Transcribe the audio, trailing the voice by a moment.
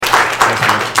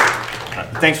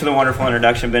Thanks for the wonderful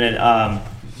introduction, Bennett.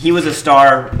 He was a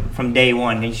star from day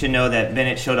one. You should know that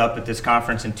Bennett showed up at this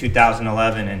conference in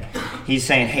 2011, and he's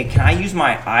saying, "Hey, can I use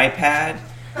my iPad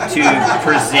to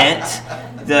present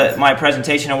my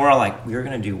presentation?" And we're all like, "We're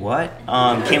going to do what?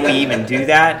 Can we even do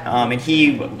that?" And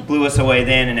he blew us away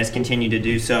then, and has continued to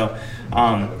do so.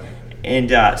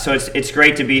 So it's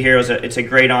great to be here. It's a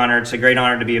great honor. It's a great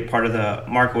honor to be a part of the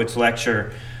Markowitz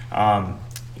Lecture.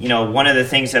 One of the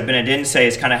things that Bennett didn't say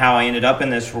is kind of how I ended up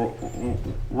in this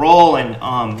role.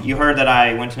 And you heard that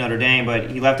I went to Notre Dame,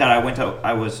 but he left out.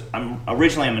 I'm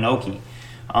originally an Okie.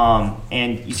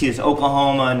 And you see this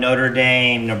Oklahoma, Notre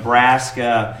Dame,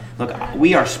 Nebraska. Look,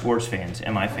 we are sports fans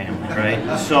in my family,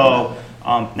 right? So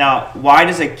now, why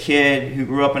does a kid who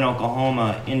grew up in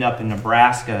Oklahoma end up in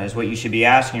Nebraska is what you should be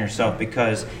asking yourself,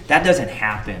 because that doesn't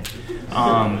happen.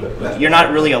 You're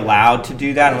not really allowed to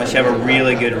do that unless you have a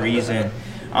really good reason.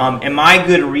 And my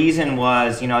good reason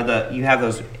was, you have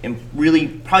those really,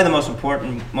 probably the most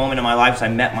important moment in my life is I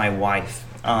met my wife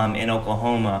in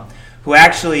Oklahoma, who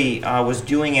actually was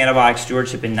doing antibiotic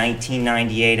stewardship in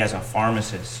 1998 as a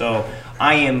pharmacist. So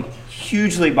I am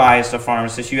hugely biased to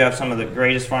pharmacists. You have some of the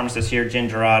greatest pharmacists here, Jen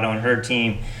Dorado and her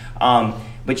team.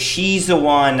 But she's the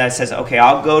one that says, okay,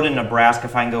 I'll go to Nebraska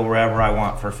if I can go wherever I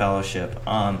want for fellowship.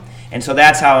 And so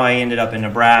that's how I ended up in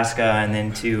Nebraska, and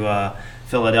then to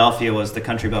Philadelphia was the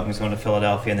country bumping, was going to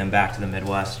Philadelphia and then back to the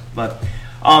Midwest. But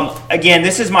again,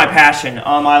 this is my passion.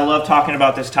 I love talking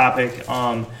about this topic.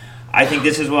 I think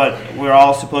this is what we're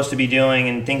all supposed to be doing,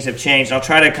 and things have changed. I'll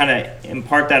try to kind of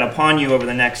impart that upon you over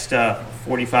the next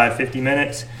 45, 50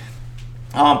 minutes.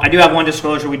 I do have one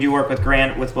disclosure. We do work with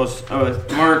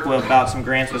Merck about some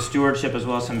grants with stewardship, as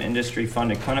well as some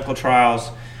industry-funded clinical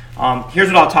trials. Here's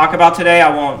what I'll talk about today.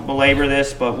 I won't belabor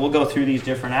this, but we'll go through these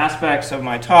different aspects of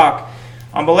my talk.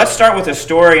 But let's start with a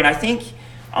story, and I think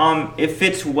it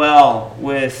fits well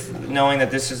with knowing that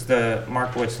this is the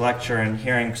Markowitz Lecture and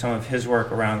hearing some of his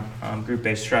work around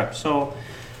group-based strep. So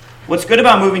what's good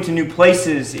about moving to new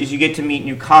places is you get to meet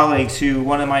new colleagues.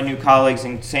 One of my new colleagues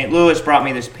in St. Louis brought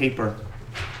me this paper.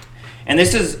 And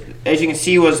this is, as you can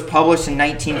see, was published in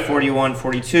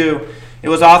 1941-42. It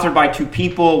was authored by two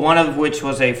people, one of which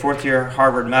was a fourth-year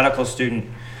Harvard medical student.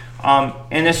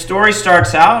 And this story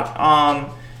starts out,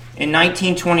 in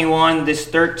 1921, this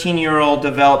 13-year-old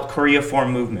developed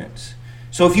choreiform movements.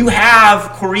 So if you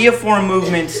have choreiform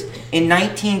movements in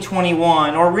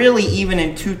 1921, or really even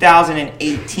in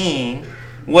 2018,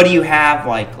 what do you have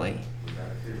likely?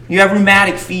 You have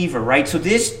rheumatic fever, right? So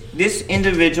this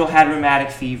individual had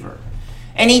rheumatic fever.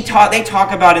 And they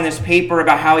talk about in this paper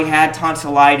about how he had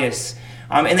tonsillitis.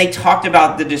 And they talked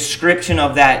about the description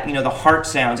of that, the heart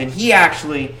sounds. And he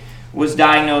actually was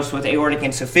diagnosed with aortic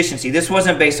insufficiency. This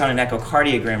wasn't based on an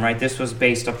echocardiogram, right? This was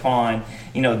based upon,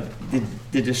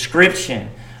 the description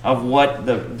of what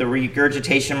the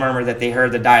regurgitation murmur that they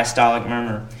heard, the diastolic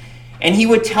murmur. And he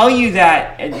would tell you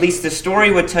that, at least the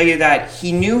story would tell you that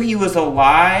he knew he was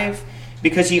alive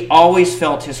because he always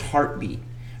felt his heartbeat,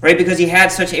 right? Because he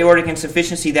had such aortic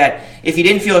insufficiency that if he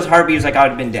didn't feel his heartbeat, he was like, I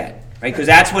would have been dead, right? Because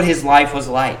that's what his life was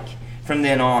like from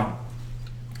then on.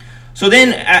 So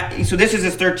this is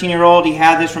this 13-year-old. He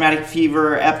had this rheumatic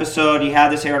fever episode. He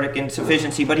had this aortic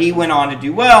insufficiency, but he went on to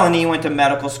do well, and he went to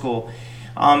medical school,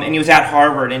 and he was at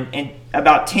Harvard. And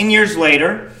about 10 years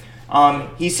later,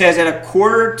 he says at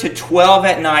 11:45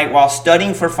 at night while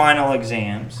studying for final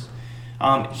exams,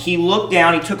 he looked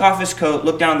down, he took off his coat,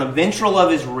 looked down the ventral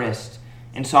of his wrist,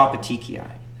 and saw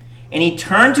petechiae. And he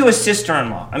turned to his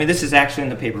sister-in-law. I mean, this is actually in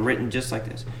the paper, written just like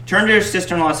this. Turned to his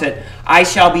sister-in-law and said, I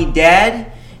shall be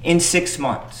dead in 6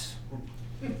 months.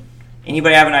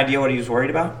 Anybody have an idea what he was worried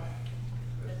about?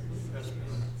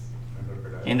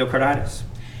 Endocarditis.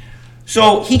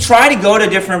 So he tried to go to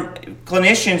different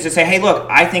clinicians to say, hey, look,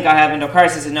 I think I have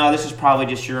endocarditis. He said, no, this is probably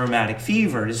just your rheumatic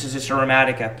fever. This is just a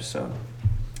rheumatic episode.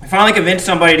 I finally convinced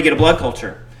somebody to get a blood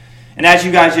culture. And as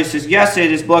you guys just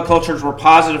suggested, his blood cultures were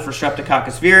positive for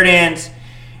Streptococcus viridans.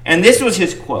 And this was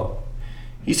his quote.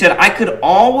 He said, I could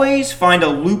always find a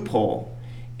loophole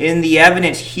in the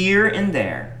evidence here and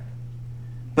there,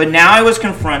 but now I was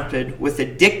confronted with a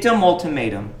dictum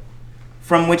ultimatum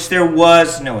from which there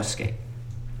was no escape.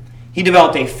 He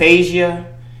developed aphasia,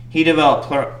 he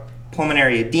developed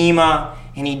pulmonary edema,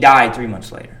 and he died 3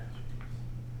 months later.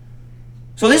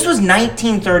 So this was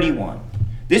 1931.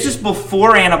 This is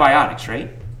before antibiotics,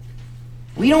 right?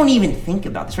 We don't even think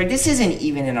about this, right? This isn't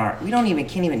even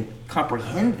can't even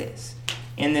comprehend this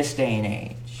in this day and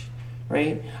age.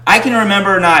 Right? I can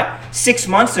remember not 6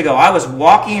 months ago, I was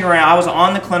walking around, I was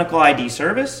on the clinical ID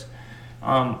service.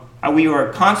 We were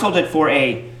consulted for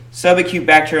a subacute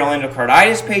bacterial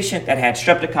endocarditis patient that had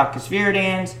Streptococcus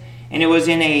viridans, and it was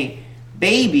in a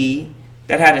baby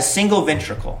that had a single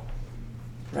ventricle,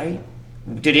 right?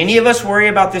 Did any of us worry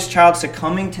about this child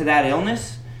succumbing to that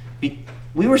illness?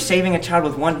 We were saving a child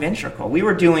with one ventricle. We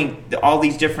were doing all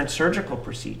these different surgical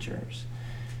procedures.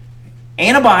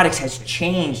 Antibiotics has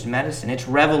changed medicine. It's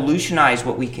revolutionized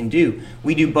what we can do.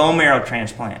 We do bone marrow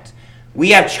transplants.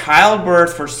 We have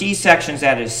childbirth for C-sections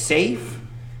that is safe.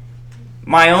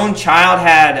 My own child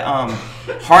had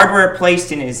hardware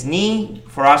placed in his knee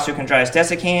for osteochondritis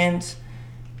dissecans.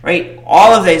 Right?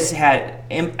 All of this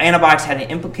antibiotics had an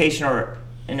implication or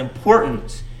an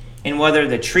importance in whether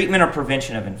the treatment or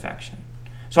prevention of infection.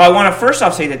 So I want to first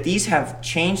off say that these have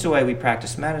changed the way we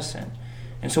practice medicine.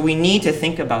 And so we need to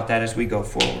think about that as we go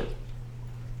forward.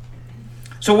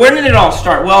 So where did it all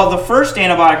start? Well, the first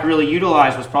antibiotic really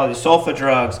utilized was probably the sulfa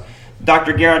drugs.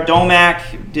 Dr. Gerard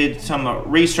Domak did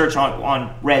some research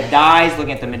on red dyes,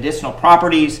 looking at the medicinal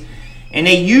properties. And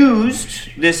they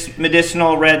used this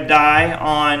medicinal red dye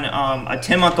on a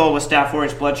 10-month-old with Staph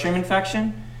aureus bloodstream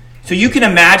infection. So you can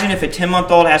imagine if a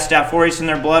 10-month-old has Staph aureus in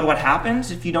their blood, what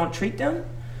happens if you don't treat them,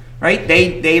 right?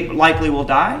 They likely will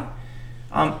die.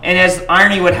 And as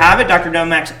irony would have it, Dr.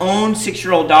 Domak's own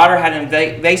 6-year-old daughter had an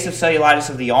invasive cellulitis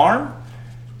of the arm.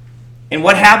 And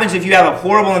what happens if you have a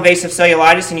horrible invasive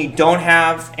cellulitis and you don't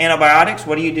have antibiotics?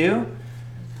 What do?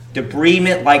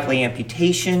 Debridement, likely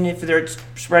amputation if they're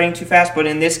spreading too fast. But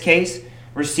in this case,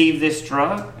 received this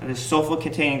drug, this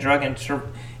sulfa-containing drug,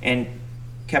 and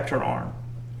kept her arm.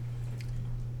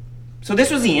 So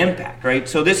this was the impact, right?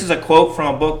 So this is a quote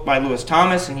from a book by Lewis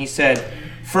Thomas, and he said,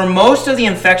 "For most of the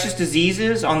infectious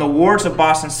diseases on the wards of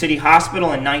Boston City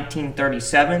Hospital in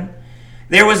 1937,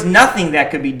 there was nothing that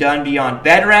could be done beyond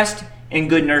bed rest and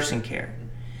good nursing care.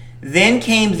 Then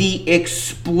came the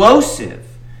explosive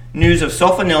news of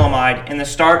sulfanilamide and the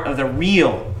start of the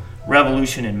real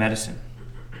revolution in medicine."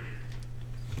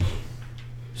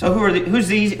 So who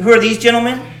are these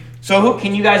gentlemen? So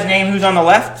can you guys name who's on the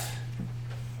left?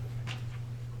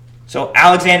 So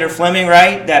Alexander Fleming,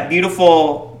 right? That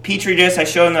beautiful petri dish I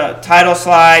showed in the title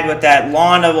slide with that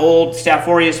lawn of old Staph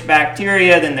aureus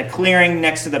bacteria, then the clearing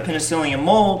next to the penicillium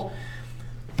mold.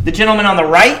 The gentleman on the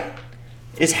right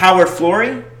is Howard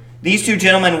Florey. These two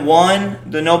gentlemen won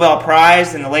the Nobel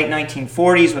Prize in the late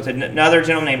 1940s with another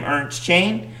gentleman named Ernst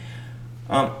Chain.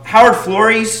 Howard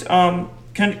Florey's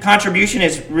contribution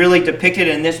is really depicted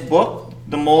in this book,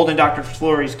 The Mold in Dr.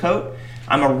 Florey's Coat.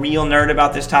 I'm a real nerd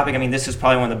about this topic. I mean, this is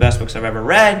probably one of the best books I've ever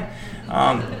read.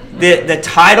 The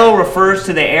title refers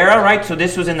to the era, right? So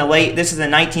this is the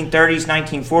 1930s,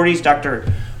 1940s.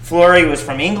 Dr. Florey was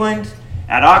from England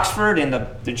at Oxford, and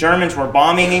the Germans were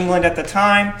bombing England at the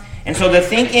time. And so the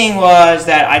thinking was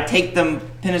that I'd take the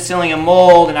penicillium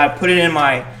mold and I'd put it in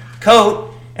my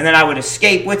coat, and then I would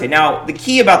escape with it. Now, the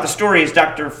key about the story is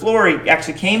Dr. Florey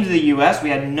actually came to the U.S. We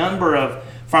had a number of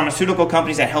pharmaceutical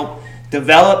companies that helped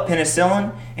develop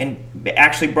penicillin and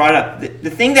actually brought up. The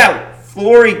thing that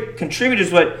Florey contributed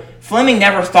is what Fleming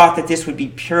never thought that this would be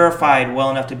purified well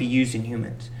enough to be used in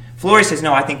humans. Florey says,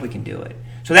 no, I think we can do it.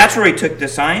 So that's where he took the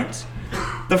science.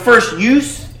 The first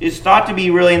use is thought to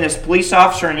be really in this police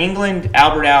officer in England,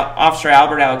 Officer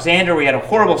Albert Alexander. We had a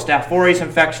horrible Staph aureus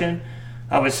infection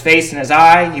of his face and his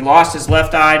eye. He lost his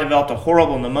left eye, developed a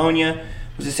horrible pneumonia,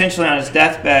 was essentially on his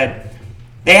deathbed.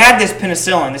 They had this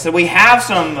penicillin. They said, we have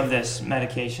some of this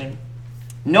medication.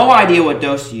 No idea what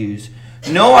dose to use.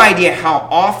 No idea how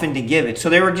often to give it. So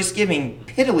they were just giving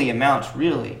piddly amounts,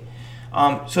 really.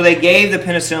 So they gave the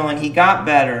penicillin. He got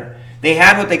better. They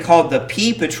had what they called the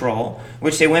pee patrol,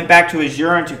 which they went back to his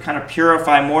urine to kind of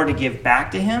purify more to give back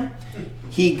to him.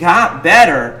 He got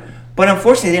better, but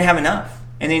unfortunately they didn't have enough.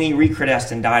 And then he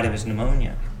recrudesced and died of his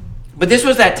pneumonia. But this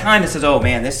was that time that says, oh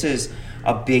man, this is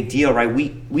a big deal, right?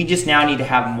 We just now need to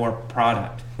have more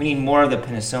product. We need more of the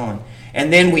penicillin.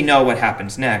 And then we know what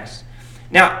happens next.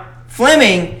 Now,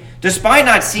 Fleming, despite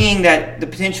not seeing that the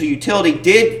potential utility,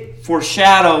 did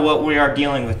foreshadow what we are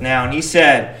dealing with now. And he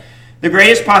said, the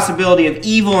greatest possibility of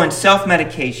evil in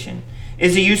self-medication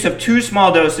is the use of too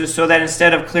small doses so that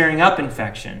instead of clearing up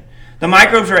infection, the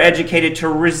microbes are educated to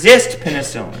resist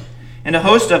penicillin. And a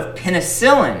host of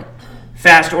penicillin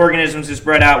fast organisms is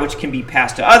bred out, which can be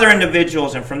passed to other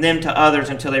individuals and from them to others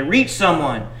until they reach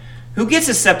someone who gets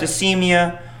a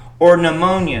septicemia or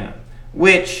pneumonia,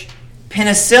 which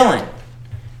penicillin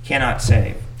cannot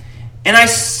save. And I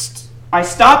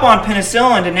stop on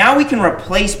penicillin, and now we can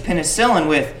replace penicillin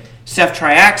with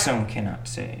ceftriaxone cannot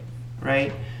save,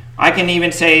 right? I can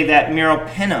even say that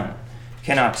meropenem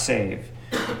cannot save.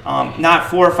 Not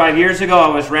 4 or 5 years ago,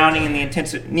 I was rounding in the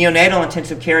neonatal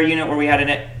intensive care unit where we had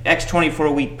an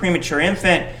X24-week premature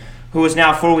infant who was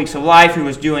now 4 weeks of life, who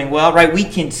was doing well, right? We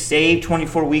can save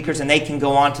 24-weekers and they can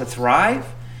go on to thrive.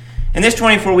 And this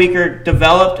 24-weeker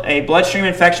developed a bloodstream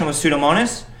infection with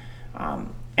Pseudomonas.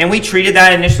 And we treated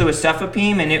that initially with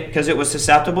cefepime, and because it was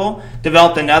susceptible,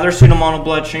 developed another pseudomonal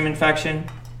bloodstream infection.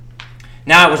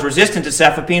 Now it was resistant to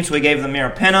cefepime, so we gave them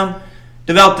meropenem.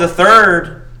 Developed the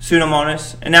third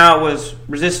Pseudomonas, and now it was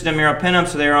resistant to meropenem,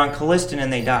 so they were on colistin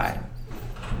and they died.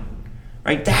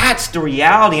 Right? That's the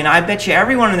reality, and I bet you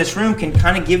everyone in this room can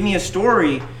kind of give me a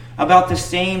story about the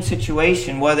same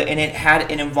situation, and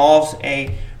it involves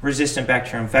a resistant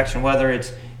bacterial infection, whether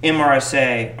it's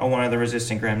MRSA or one of the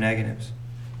resistant gram-negatives.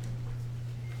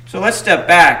 So let's step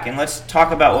back and let's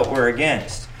talk about what we're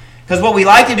against. Because what we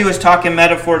like to do is talk in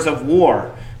metaphors of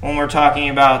war when we're talking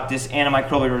about this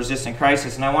antimicrobial resistant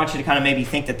crisis, and I want you to kind of maybe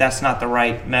think that that's not the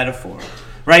right metaphor.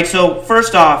 Right? So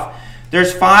first off,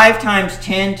 there's 5 times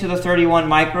 10 to the 31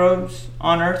 microbes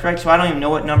on Earth, right? So I don't even know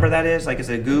what number that is. Like, is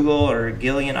it Google or a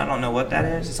Gillian? I don't know what that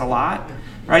is. It's a lot,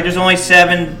 right? There's only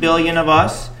 7 billion of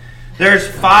us. There's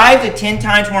 5 to 10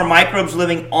 times more microbes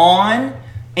living on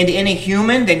and in a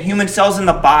human than human cells in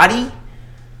the body.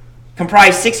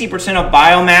 Comprise 60% of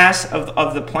biomass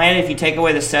of the planet. If you take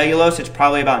away the cellulose, it's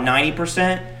probably about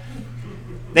 90%.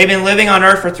 They've been living on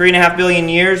Earth for 3.5 billion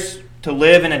years to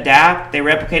live and adapt. They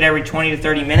replicate every 20 to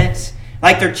 30 minutes.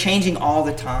 Like, they're changing all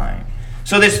the time.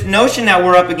 So this notion that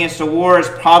we're up against a war is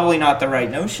probably not the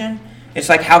right notion. It's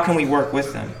like, how can we work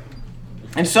with them?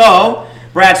 And so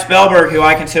Brad Spellberg, who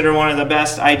I consider one of the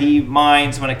best ID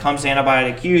minds when it comes to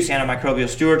antibiotic use, antimicrobial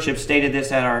stewardship, stated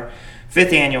this at our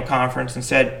 5th annual conference and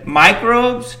said,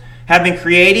 microbes have been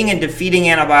creating and defeating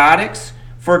antibiotics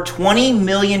for 20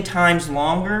 million times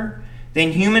longer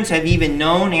than humans have even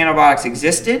known antibiotics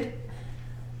existed.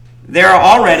 There are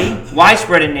already,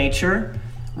 widespread in nature,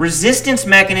 resistance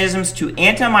mechanisms to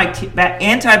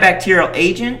antibacterial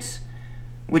agents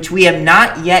which we have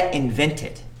not yet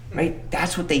invented. Right?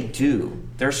 That's what they do.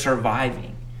 They're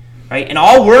surviving. Right? And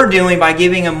all we're doing by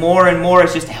giving them more and more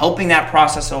is just helping that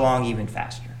process along even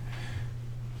faster.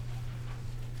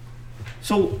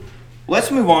 So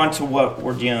let's move on to what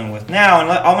we're dealing with now.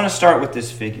 And I want to start with this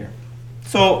figure.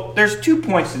 So there's 2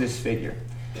 points to this figure.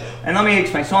 And let me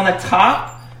explain. So on the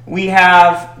top, we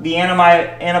have the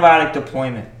antibiotic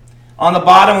deployment. On the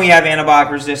bottom, we have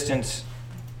antibiotic resistance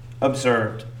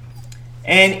observed.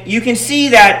 And you can see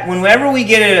that whenever we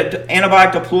get an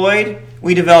antibiotic deployed,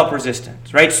 we develop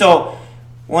resistance, right? So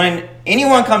when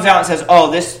anyone comes out and says, oh,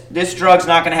 this drug's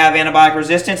not going to have antibiotic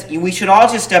resistance, we should all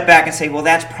just step back and say, well,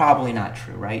 that's probably not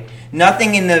true, right?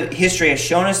 Nothing in the history has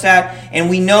shown us that, and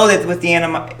we know that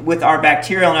with our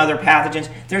bacterial and other pathogens,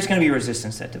 there's going to be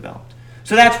resistance that developed.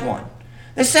 So that's one.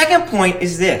 The second point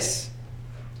is this.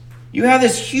 You have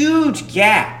this huge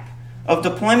gap of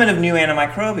deployment of new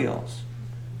antimicrobials,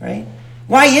 right?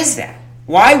 Why is that?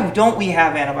 Why don't we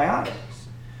have antibiotics?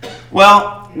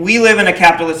 Well, we live in a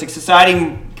capitalistic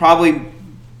society, probably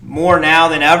more now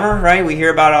than ever, right? We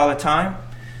hear about it all the time.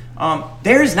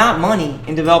 There is not money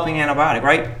in developing an antibiotic,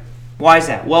 right? Why is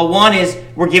that? Well, one is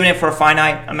we're giving it for a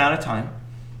finite amount of time,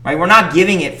 right? We're not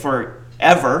giving it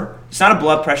forever. It's not a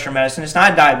blood pressure medicine. It's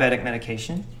not a diabetic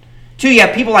medication. 2, you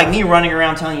have people like me running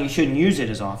around telling you shouldn't use it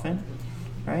as often,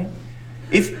 right?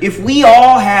 If we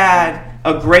all had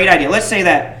a great idea, let's say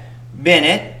that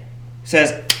Bennett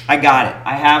says, I got it.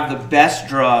 I have the best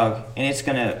drug, and it's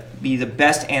going to be the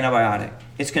best antibiotic.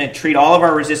 It's going to treat all of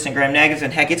our resistant gram-negatives,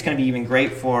 and heck, it's going to be even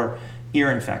great for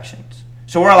ear infections.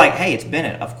 So we're like, hey, it's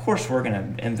Bennett. Of course we're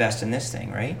going to invest in this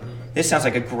thing, right? This sounds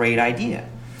like a great idea.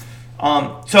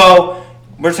 So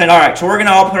we're saying, all right, so we're going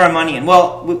to all put our money in.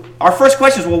 Well, our first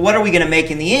question is, well, what are we going to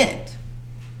make in the end?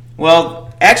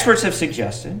 Well, experts have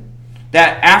suggested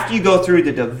that after you go through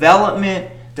the development,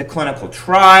 the clinical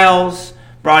trials,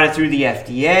 brought it through the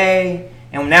FDA,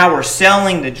 and now we're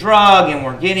selling the drug and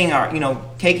we're getting our,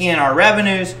 taking in our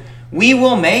revenues, we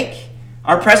will make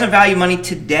our present value money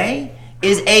today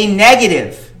is a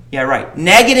negative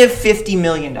 $50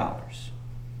 million.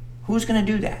 Who's going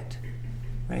to do that?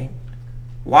 Right?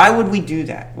 Why would we do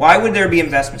that? Why would there be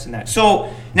investments in that?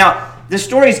 So now the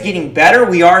story is getting better.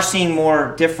 We are seeing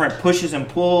more different pushes and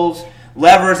pulls,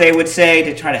 levers, they would say,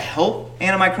 to try to help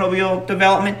antimicrobial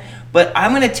development. But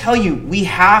I'm going to tell you, we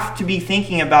have to be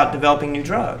thinking about developing new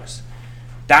drugs.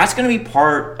 That's going to be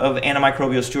part of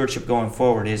antimicrobial stewardship going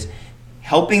forward, is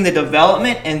helping the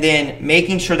development and then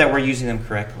making sure that we're using them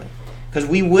correctly. Because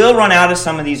we will run out of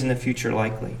some of these in the future,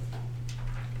 likely.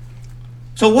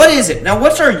 So what is it? Now,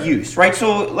 what's our use, right?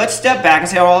 So let's step back and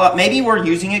say, well, maybe we're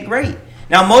using it great.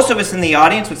 Now, most of us in the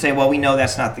audience would say, well, we know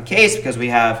that's not the case because we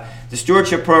have the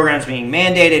stewardship programs being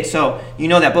mandated, so you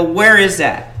know that. But where is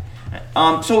that?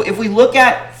 So if we look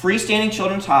at freestanding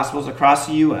children's hospitals across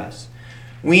the U.S.,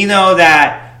 we know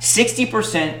that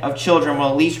 60% of children will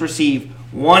at least receive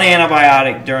one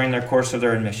antibiotic during their course of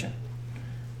their admission.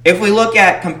 If we look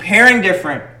at comparing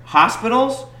different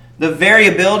hospitals, the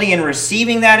variability in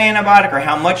receiving that antibiotic or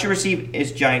how much you receive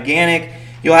is gigantic.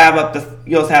 You'll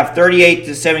have 38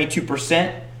 to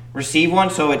 72% receive one,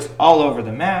 so it's all over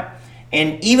the map.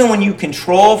 And even when you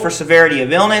control for severity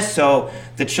of illness, so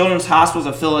the Children's Hospitals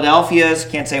of Philadelphia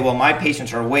can't say, well, my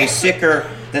patients are way sicker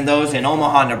than those in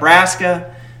Omaha,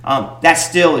 Nebraska. That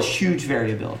still is huge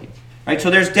variability. Right? So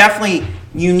there's definitely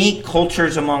unique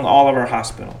cultures among all of our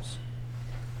hospitals.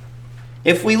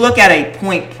 If we look at a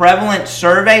point prevalent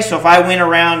survey, so if I went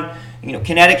around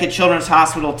Connecticut Children's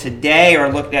Hospital today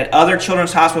or looked at other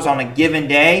children's hospitals on a given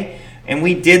day, and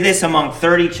we did this among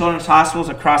 30 children's hospitals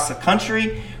across the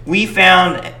country, we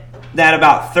found that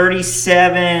about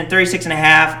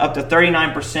 36.5% up to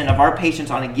 39% of our patients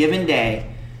on a given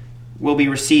day will be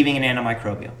receiving an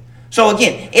antimicrobial. So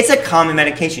again, it's a common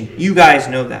medication. You guys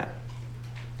know that.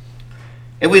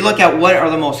 If we look at what are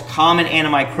the most common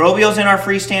antimicrobials in our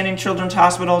freestanding children's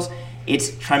hospitals, it's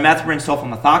trimethoprim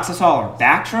sulfamethoxazole or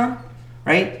Bactrim,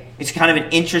 right? It's kind of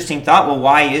an interesting thought. Well,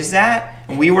 why is that?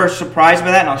 And we were surprised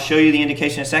by that, and I'll show you the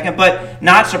indication in a second. But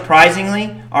not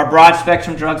surprisingly, our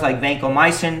broad-spectrum drugs like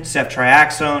vancomycin,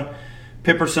 ceftriaxone,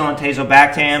 piperacillin,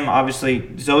 tazobactam, obviously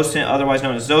Zosyn, otherwise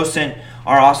known as Zosyn,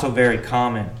 are also very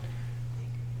common.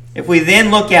 If we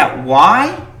then look at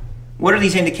why, what are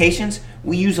these indications?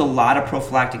 We use a lot of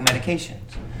prophylactic medications.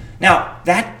 Now,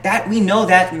 that we know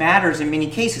that matters in many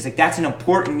cases. Like that's an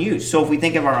important use. So if we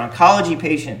think of our oncology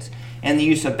patients and the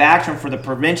use of Bactrim for the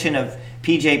prevention of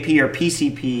PJP or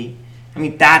PCP, I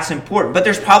mean, that's important. But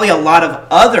there's probably a lot of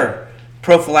other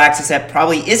prophylaxis that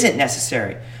probably isn't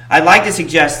necessary. I'd like to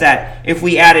suggest that if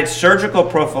we added surgical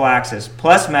prophylaxis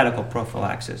plus medical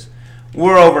prophylaxis,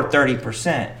 we're over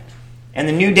 30%. And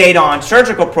the new data on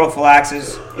surgical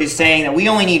prophylaxis is saying that we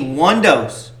only need one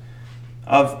dose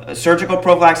of surgical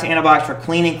prophylactic antibiotics for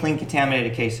clean and clean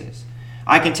contaminated cases.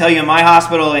 I can tell you in my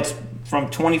hospital, it's from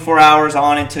 24 hours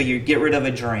on until you get rid of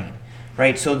a drain,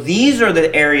 right? So these are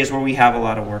the areas where we have a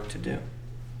lot of work to do.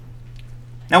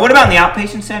 Now, what about in the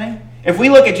outpatient setting? If we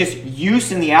look at just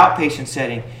use in the outpatient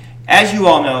setting, as you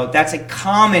all know, that's a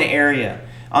common area.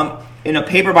 In a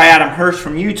paper by Adam Hirsch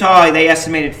from Utah, they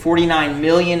estimated 49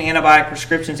 million antibiotic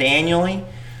prescriptions annually,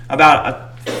 about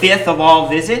a fifth of all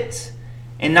visits.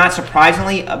 And not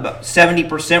surprisingly, about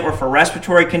 70% were for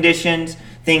respiratory conditions,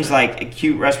 things like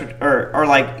acute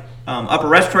upper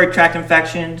respiratory tract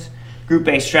infections, group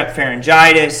A strep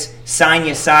pharyngitis,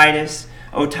 sinusitis,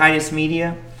 otitis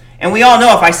media. And we all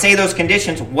know if I say those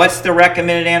conditions, what's the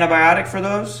recommended antibiotic for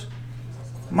those?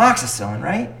 Amoxicillin,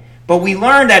 right? But we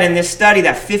learned that in this study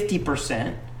that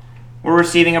 50% were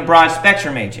receiving a broad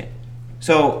spectrum agent.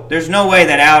 So there's no way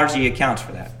that allergy accounts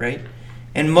for that, right?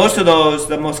 And most of those,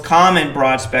 the most common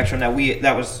broad spectrum that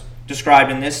was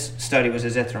described in this study was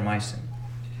azithromycin.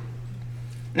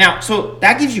 Now, so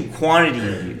that gives you quantity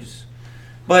of use.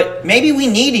 But maybe we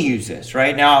need to use this,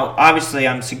 right? Now, obviously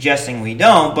I'm suggesting we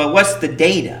don't, but what's the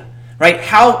data, right?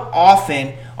 How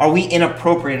often are we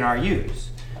inappropriate in our use?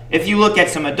 If you look at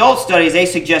some adult studies, they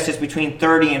suggest it's between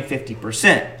 30 and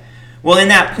 50%. Well, in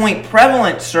that point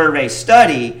prevalent survey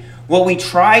study, what we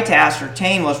tried to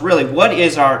ascertain was really what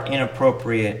is our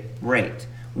inappropriate rate?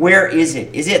 Where is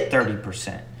it? Is it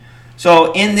 30%?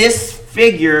 So in this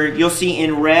figure, you'll see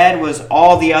in red was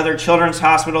all the other children's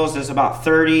hospitals. There's about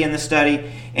 30 in the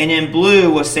study. And in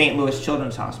blue was St. Louis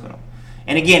Children's Hospital.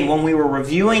 And again, when we were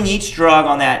reviewing each drug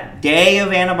on that day of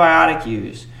antibiotic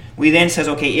use, we then says,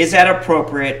 okay, is that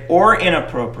appropriate or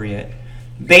inappropriate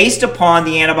based upon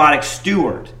the antibiotic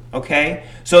steward, okay?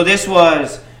 So this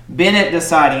was Bennett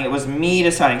deciding, it was me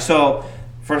deciding. So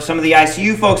for some of the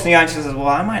ICU folks in the audience says, well,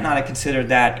 I might not have considered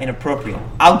that inappropriate.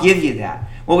 I'll give you that.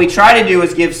 What we try to do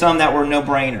is give some that were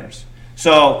no-brainers.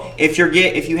 So if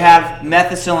you have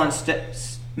methicillin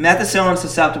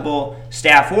susceptible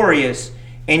Staph aureus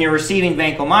and you're receiving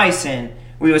vancomycin,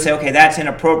 we would say, okay, that's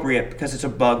inappropriate because it's a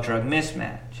bug-drug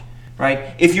mismatch.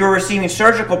 Right? If you're receiving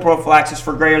surgical prophylaxis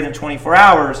for greater than 24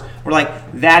 hours, we're like,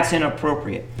 that's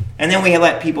inappropriate. And then we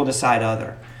let people decide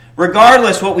other.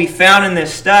 Regardless, what we found in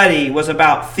this study was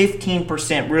about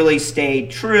 15% really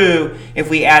stayed true if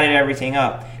we added everything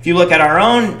up. If you look at our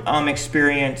own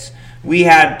experience, we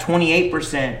had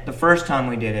 28% the first time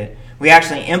we did it. We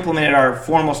actually implemented our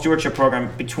formal stewardship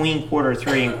program between quarter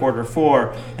 3 and quarter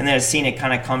 4, and then have seen it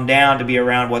kind of come down to be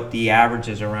around what the average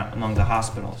is around among the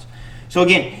hospitals. So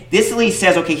again, this at least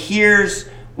says, okay, here's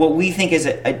what we think is,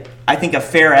 I think, a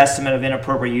fair estimate of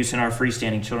inappropriate use in our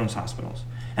freestanding children's hospitals.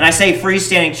 And I say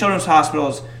freestanding children's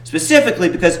hospitals specifically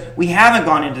because we haven't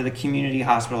gone into the community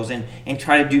hospitals and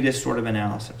try to do this sort of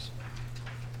analysis.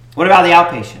 What about the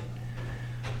outpatient?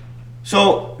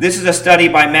 So this is a study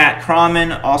by Matt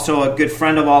Cromman, also a good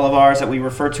friend of all of ours that we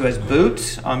refer to as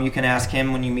Boots. You can ask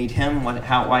him when you meet him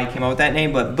why he came up with that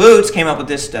name, but Boots came up with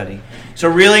this study. It's a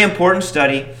really important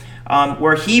study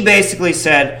where he basically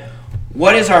said,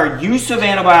 what is our use of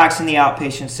antibiotics in the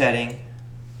outpatient setting?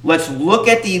 Let's look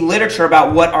at the literature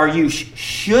about what our use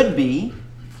should be,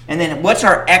 and then what's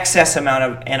our excess amount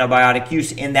of antibiotic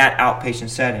use in that outpatient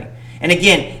setting. And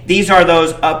again, these are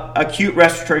those acute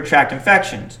respiratory tract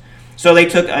infections. So they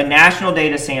took a national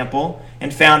data sample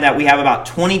and found that we have about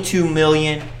 22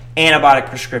 million antibiotic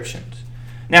prescriptions.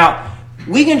 Now,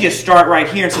 we can just start right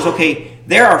here and say, okay,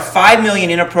 there are 5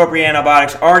 million inappropriate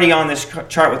antibiotics already on this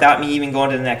chart without me even going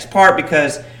to the next part,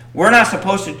 because we're not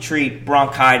supposed to treat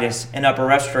bronchitis and upper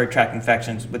respiratory tract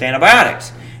infections with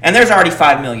antibiotics. And there's already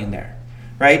 5 million there,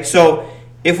 right? So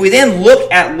if we then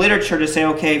look at literature to say,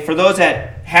 okay, for those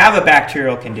that have a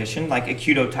bacterial condition like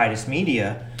acute otitis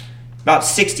media, about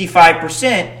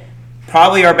 65%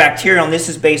 probably are bacterial, and this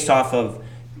is based off of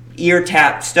ear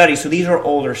tap studies. So these are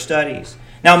older studies.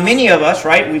 Now, many of us,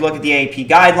 right, we look at the AAP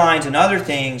guidelines and other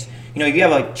things. You know, if you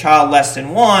have a child less than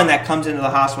 1 that comes into the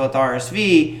hospital with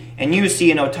RSV and you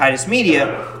see an otitis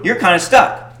media, you're kind of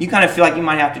stuck. You kind of feel like you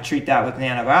might have to treat that with an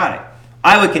antibiotic.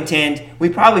 I would contend we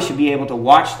probably should be able to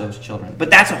watch those children.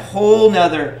 But that's a whole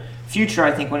nother future,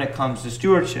 I think, when it comes to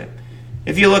stewardship.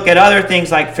 If you look at other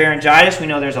things like pharyngitis, we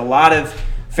know there's a lot of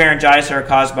pharyngitis that are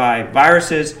caused by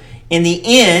viruses. In the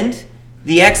end,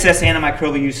 the excess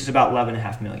antimicrobial use is about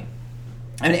 11.5 million.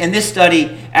 And this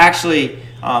study actually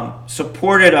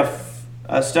supported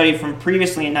a study from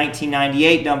previously in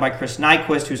 1998 done by Chris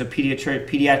Nyquist, who's a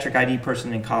pediatric ID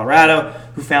person in Colorado,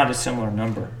 who found a similar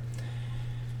number.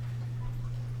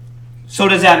 So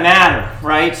does that matter,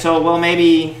 right? So, well,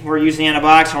 maybe we're using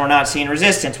antibiotics and we're not seeing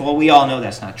resistance. Well, we all know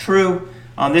that's not true.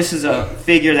 This is a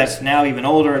figure that's now even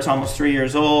older. It's almost 3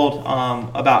 years old,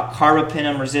 about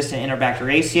carbapenem-resistant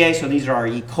Enterobacteriaceae. So these are our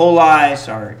E. coli's,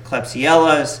 our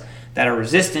Klebsiellas that are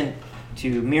resistant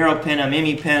to meropenem,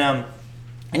 imipenem.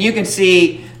 And you can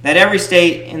see that every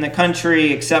state in the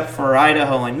country, except for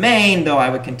Idaho and Maine, though I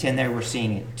would contend they were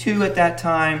seeing it too at that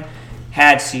time,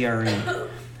 had CRE.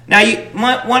 Now,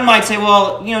 one might say,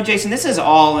 well, you know, Jason, this is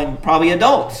all in probably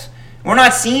adults. We're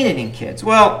not seeing it in kids.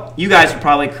 Well, you guys would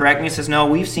probably correct me and says, no,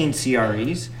 we've seen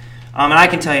CREs. And I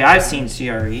can tell you I've seen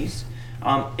CREs.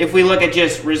 If we look at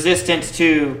just resistance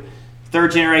to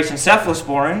third-generation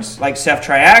cephalosporins, like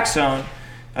ceftriaxone,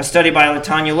 a study by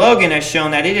Latanya Logan has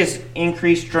shown that it has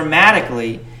increased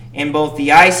dramatically in both the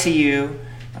ICU,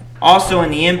 also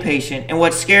in the inpatient. And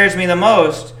what scares me the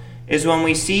most is when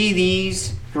we see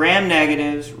these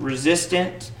gram-negatives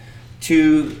resistant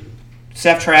to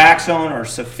ceftriaxone or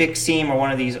cefixime or one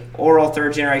of these oral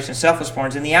third-generation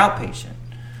cephalosporins in the outpatient,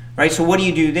 right? So what do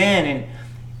you do then? And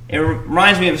it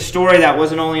reminds me of a story that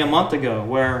wasn't only a month ago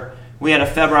where we had a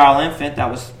febrile infant that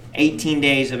was 18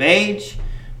 days of age,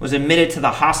 was admitted to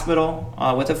the hospital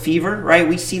with a fever, right?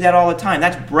 We see that all the time.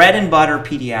 That's bread and butter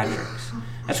pediatrics.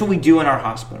 That's what we do in our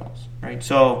hospitals, right?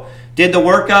 So did the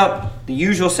workup, the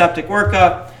usual septic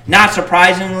workup. Not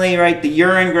surprisingly, right, the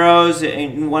urine grows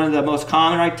in one of the most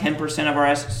common, right, 10% of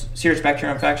our serious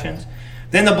bacterial infections.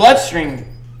 Then the bloodstream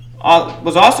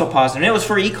was also positive, and it was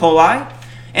for E. coli.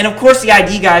 And of course, the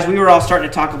ID guys, we were all starting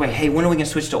to talk about, hey, when are we going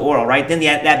to switch to oral, right? Then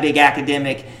that big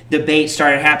academic debate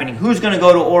started happening. Who's going to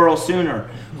go to oral sooner?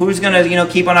 Who's going to,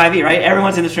 keep on IV, right?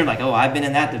 Everyone's in this room like, oh, I've been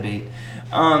in that debate.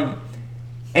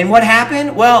 And what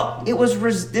happened? Well, it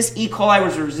was this E. coli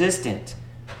was resistant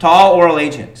to all oral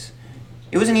agents.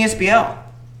 It was an ESBL,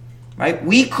 right?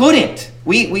 We couldn't.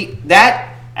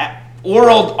 That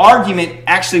oral argument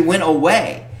actually went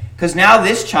away because now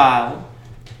this child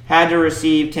had to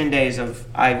receive 10 days of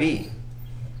IV.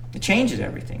 It changes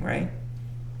everything, right?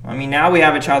 I mean, now we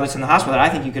have a child that's in the hospital that I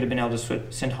think you could have been able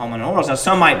to send home on orals. Now,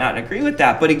 some might not agree with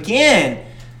that, but again,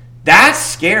 that's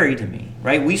scary to me,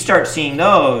 right? We start seeing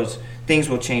those, things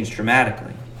will change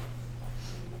dramatically.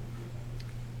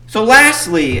 So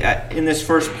lastly, in this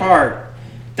first part,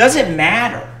 does it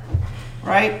matter,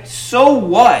 right? So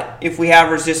what if we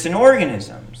have resistant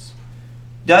organisms?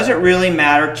 Does it really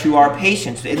matter to our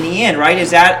patients in the end, right?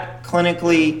 Is that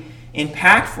clinically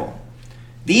impactful?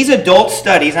 These adult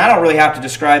studies, and I don't really have to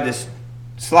describe this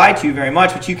slide to you very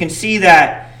much, but you can see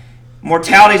that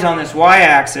mortality is on this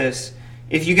y-axis.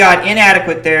 If you got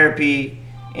inadequate therapy,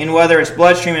 in whether it's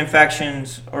bloodstream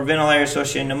infections or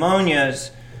ventilator-associated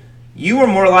pneumonias, you were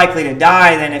more likely to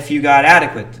die than if you got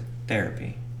adequate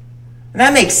therapy. And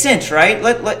that makes sense, right?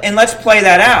 And let's play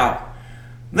that out.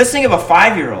 Let's think of a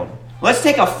 5-year-old. Let's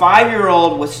take a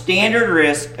 5-year-old with standard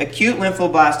risk acute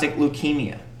lymphoblastic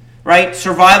leukemia, right?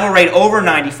 Survival rate over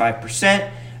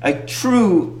 95%, a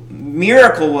true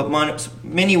miracle, what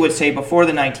many would say before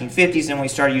the 1950s and when we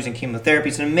started using chemotherapy.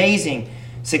 It's an amazing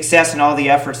success in all the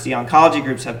efforts the oncology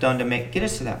groups have done to get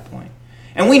us to that point.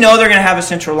 And we know they're going to have a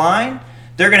central line.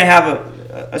 They're going to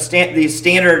have the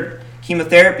standard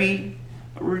chemotherapy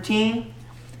routine.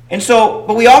 And so,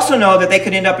 but we also know that they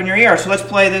could end up in your ER. So let's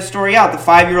play this story out. The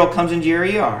 5-year-old comes into your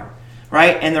ER,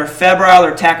 right? And they're febrile,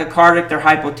 they're tachycardic, they're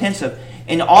hypotensive.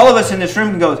 And all of us in this room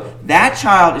can go, that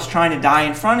child is trying to die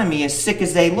in front of me as sick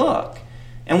as they look.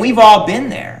 And we've all been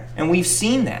there, and we've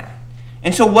seen that.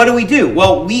 And so what do?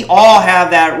 Well, we all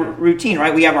have that routine,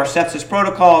 right? We have our sepsis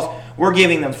protocols. We're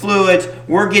giving them fluids.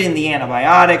 We're getting the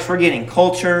antibiotics. We're getting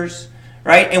cultures,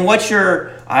 right? And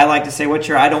I like to say, what's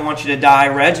your I don't want you to die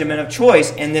regimen of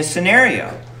choice in this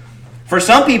scenario? For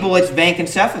some people, it's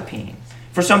vancomycin.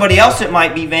 For somebody else, it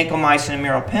might be vancomycin and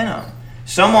meropenem.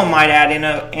 Someone might add in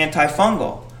an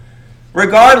antifungal.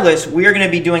 Regardless, we are going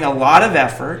to be doing a lot of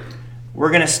effort. We're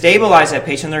going to stabilize that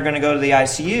patient. They're going to go to the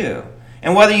ICU.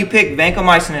 And whether you pick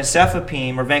vancomycin and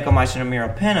cefepime or vancomycin and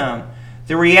meropenem,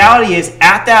 the reality is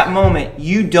at that moment,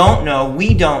 we don't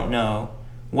know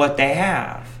what they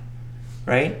have,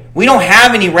 right? We don't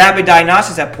have any rapid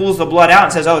diagnostics that pulls the blood out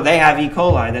and says, oh, they have E.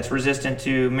 coli that's resistant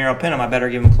to meropenem. I better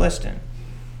give them Clistin.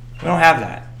 We don't have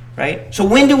that, right? So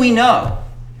when do we know?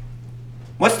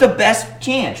 What's the best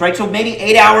chance, right? So maybe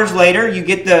 8 hours later, you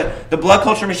get the blood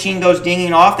culture machine goes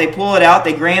dinging off. They pull it out.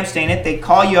 They gram stain it. They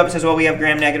call you up and says, well, we have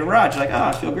gram-negative Raj. You're like, oh,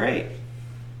 I feel great.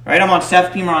 Right? I'm on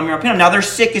cefepime or on meropenem. Now, they're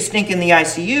sick as stink in the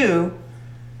ICU,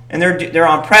 and they're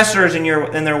on pressors,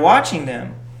 and they're watching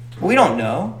them. We don't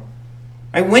know.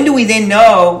 Right? When do we then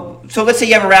know? So let's say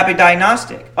you have a rapid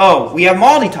diagnostic. Oh, we have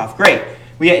MALDI-TOF. Great.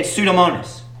 It's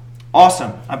Pseudomonas.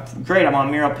 Awesome. Great. I'm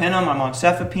on meropenem. I'm on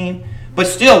cefepime. But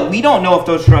still, we don't know if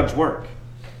those drugs work,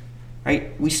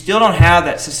 right? We still don't have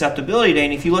that susceptibility data.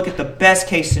 And if you look at the best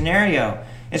case scenario,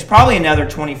 it's probably another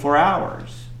 24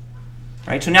 hours,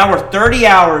 right? So now we're 30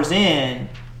 hours in,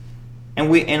 and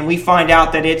we find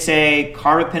out that it's a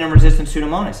carbapenem-resistant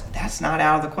Pseudomonas. That's not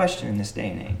out of the question in this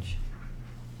day and age,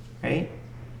 right?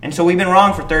 And so we've been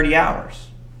wrong for 30 hours.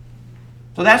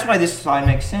 So that's why this slide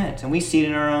makes sense, and we see it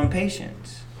in our own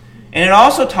patients. And it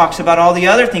also talks about all the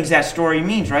other things that story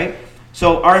means, right?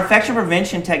 So our infection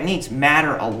prevention techniques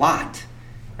matter a lot,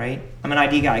 right? I'm an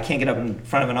ID guy. I can't get up in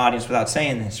front of an audience without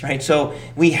saying this, right? So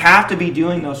we have to be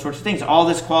doing those sorts of things. All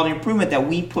this quality improvement that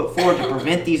we put forward to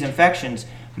prevent these infections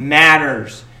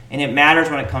matters, and it matters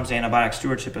when it comes to antibiotic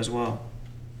stewardship as well.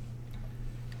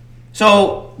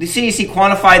 So the CDC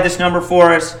quantified this number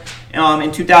for us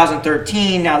in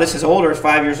 2013. Now this is older, it's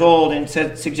 5 years old, and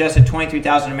suggested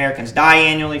 23,000 Americans die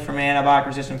annually from an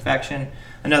antibiotic-resistant infection.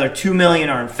 Another 2 million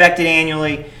are infected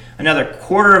annually. Another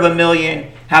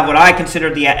 250,000 have what I consider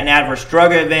an adverse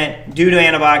drug event due to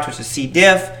antibiotics, which is C.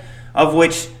 diff, of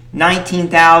which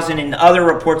 19,000 in other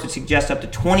reports would suggest up to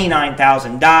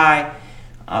 29,000 die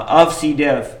of C.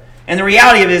 diff. And the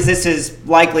reality of it is this is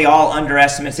likely all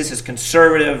underestimates. This is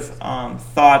conservative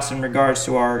thoughts in regards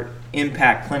to our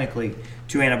impact clinically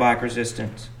to antibiotic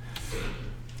resistance.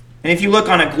 And if you look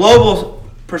on a global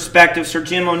perspective, Sir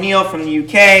Jim O'Neill from the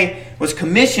UK was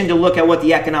commissioned to look at what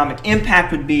the economic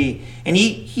impact would be. And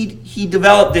he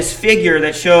developed this figure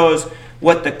that shows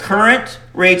what the current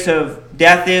rates of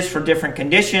death is for different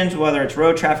conditions, whether it's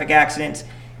road traffic accidents,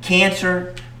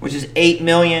 cancer, which is 8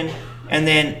 million, and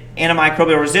then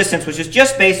antimicrobial resistance, which is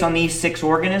just based on these 6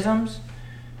 organisms,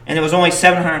 and it was only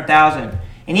 700,000.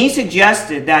 And he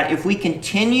suggested that if we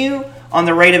continue on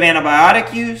the rate of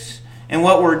antibiotic use and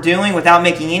what we're doing without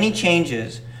making any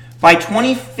changes, by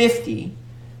 2050,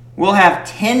 we'll have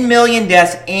 10 million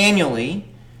deaths annually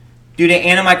due to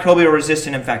antimicrobial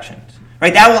resistant infections.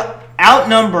 Right? That will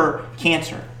outnumber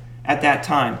cancer at that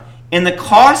time. And the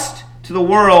cost to the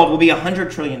world will be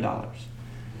 $100 trillion,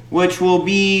 which will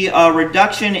be a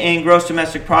reduction in gross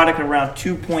domestic product of around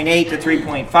 2.8 to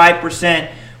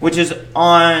 3.5%, which is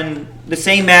on the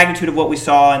same magnitude of what we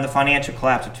saw in the financial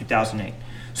collapse of 2008.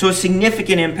 So a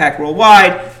significant impact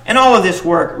worldwide, and all of this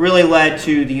work really led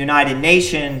to the United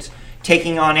Nations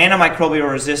taking on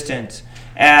antimicrobial resistance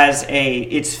as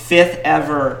its 5th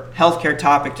ever healthcare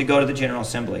topic to go to the General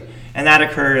Assembly. And that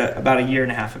occurred about a year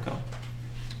and a half ago.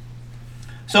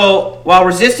 So while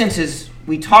resistance is,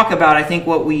 we talk about, I think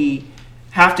what we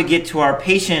have to get to our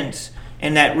patients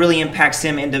and that really impacts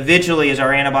them individually as our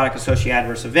antibiotic-associated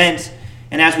adverse events.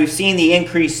 And as we've seen the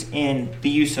increase in the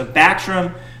use of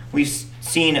Bactrim, we've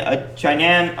seen a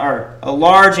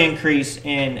large increase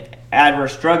in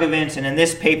adverse drug events. And in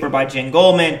this paper by Jen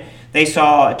Goldman, they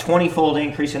saw a 20-fold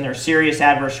increase in their serious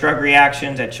adverse drug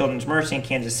reactions at Children's Mercy in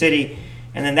Kansas City.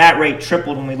 And then that rate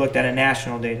tripled when we looked at a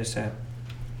national data set.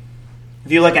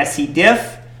 If you look at C.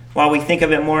 diff, while we think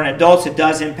of it more in adults, it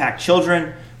does impact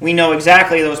children. We know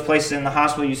exactly those places in the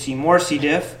hospital you see more C.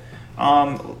 diff.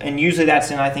 And usually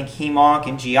that's in, I think, hem-onc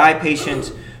and GI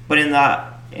patients. But in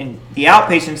the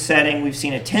outpatient setting, we've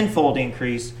seen a 10-fold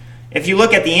increase. If you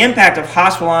look at the impact of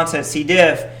hospital onset C.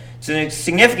 diff, it's a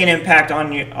significant impact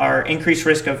on our increased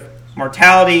risk of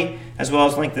mortality as well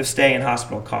as length of stay and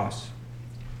hospital costs.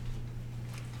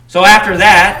 So after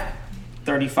that,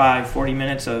 35, 40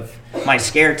 minutes of my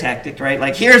scare tactic, right?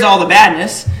 Like, here's all the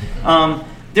badness.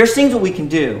 There's things that we can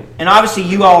do. And obviously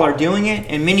you all are doing it,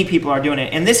 and many people are doing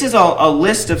it. And this is a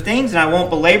list of things, and I won't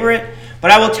belabor it,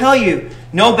 but I will tell you,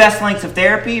 no best lengths of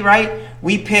therapy, right?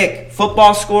 We pick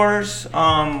football scores.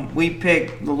 We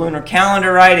pick the lunar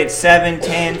calendar, right? It's 7,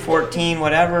 10, 14,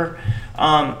 whatever.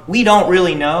 We don't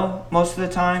really know most of the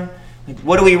time. Like,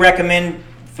 what do we recommend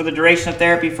for the duration of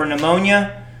therapy for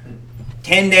pneumonia?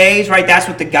 10 days, right? That's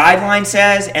what the guideline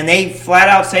says. And they flat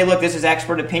out say, look, this is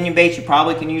expert opinion based. You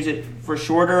probably can use it for a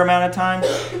shorter amount of time.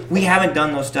 We haven't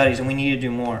done those studies, and we need to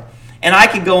do more. And I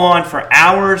could go on for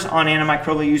hours on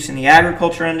antimicrobial use in the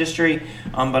agriculture industry,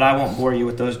 but I won't bore you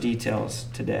with those details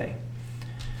today.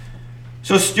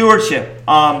 So stewardship.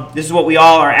 This is what we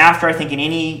all are after, I think, in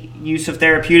any use of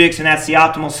therapeutics, and that's the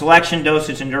optimal selection,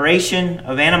 dosage, and duration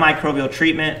of antimicrobial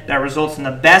treatment that results in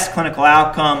the best clinical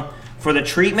outcome for the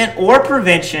treatment or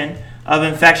prevention of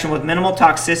infection with minimal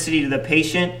toxicity to the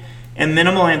patient and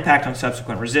minimal impact on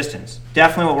subsequent resistance.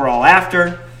 Definitely what we're all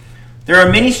after. There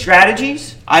are many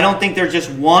strategies. I don't think there's just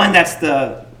one that's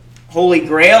the holy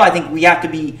grail. I think we have to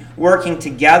be working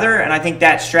together, and I think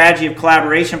that strategy of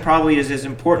collaboration probably is as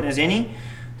important as any.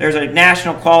 There's a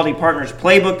National Quality Partners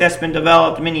Playbook that's been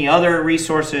developed, many other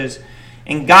resources,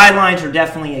 and guidelines are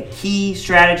definitely a key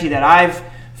strategy that I've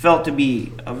felt to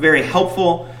be very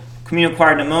helpful.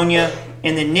 Community-acquired pneumonia.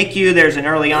 In the NICU, there's an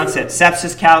early onset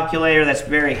sepsis calculator that's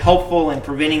very helpful in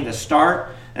preventing the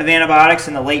start of antibiotics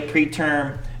in the late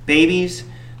preterm babies.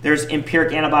 There's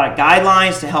empiric antibiotic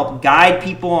guidelines to help guide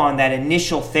people on that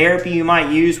initial therapy you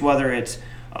might use, whether it's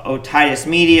otitis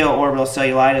media, orbital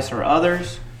cellulitis, or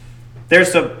others.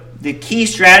 There's the key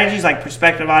strategies like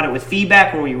prospective audit with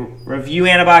feedback, where we review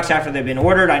antibiotics after they've been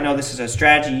ordered. I know this is a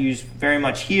strategy used very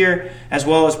much here, as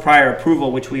well as prior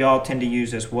approval, which we all tend to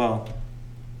use as well.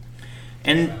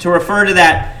 And to refer to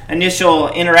that initial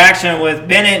interaction with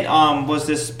Bennett was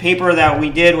this paper that we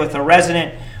did with a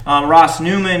resident, Ross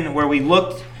Newman, where we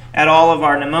looked at all of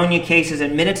our pneumonia cases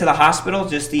admitted to the hospital,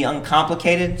 just the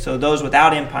uncomplicated, so those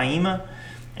without empyema.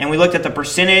 And we looked at the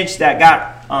percentage that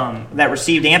that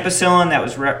received ampicillin, that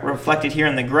was reflected here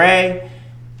in the gray,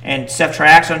 and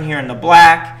ceftriaxone here in the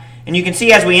black. And you can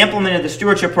see as we implemented the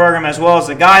stewardship program as well as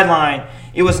the guideline,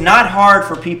 it was not hard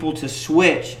for people to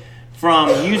switch from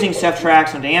using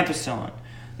ceftriaxone to ampicillin.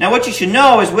 Now what you should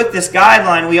know is with this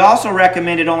guideline, we also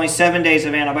recommended only 7 days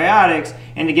of antibiotics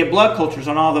and to get blood cultures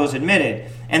on all those admitted.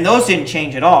 And those didn't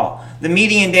change at all. The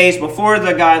median days before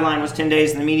the guideline was 10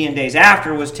 days and the median days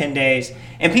after was 10 days.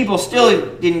 And people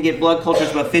still didn't get blood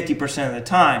cultures about 50% of the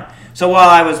time. So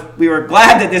while we were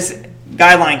glad that this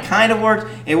guideline kind of worked,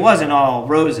 it wasn't all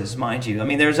roses, mind you. I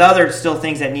mean, there's other still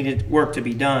things that needed work to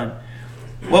be done.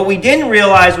 What we didn't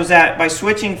realize was that by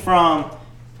switching from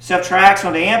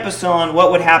ceftriaxone to ampicillin,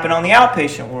 what would happen on the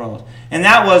outpatient world. And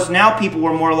that was now people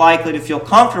were more likely to feel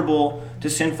comfortable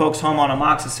to send folks home on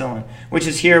amoxicillin, which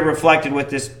is here reflected with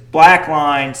this black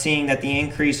line, seeing that the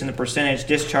increase in the percentage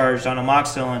discharged on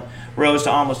amoxicillin rose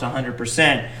to almost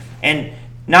 100%. And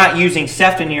not using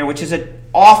ceftonir, which is an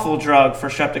awful drug for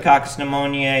Streptococcus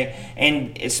pneumoniae,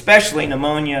 and especially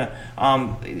pneumonia,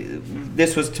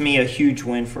 this was to me a huge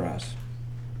win for us.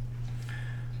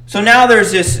 So now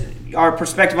there's our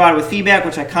prospective audit with feedback,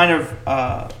 which I kind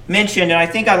of mentioned, and I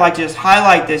think I'd like to just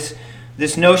highlight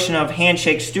this notion of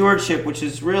handshake stewardship, which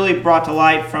is really brought to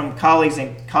light from colleagues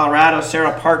in Colorado,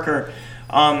 Sarah Parker,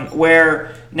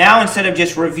 where now instead of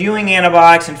just reviewing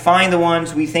antibiotics and find the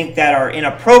ones we think that are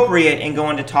inappropriate and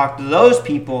going to talk to those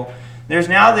people, there's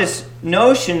now this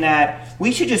notion that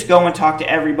we should just go and talk to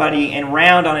everybody and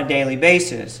round on a daily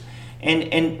basis.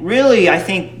 And really, I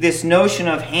think this notion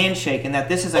of handshake and that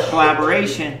this is a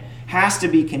collaboration has to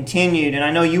be continued. And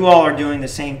I know you all are doing the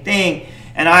same thing.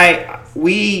 And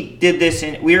we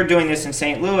are doing this in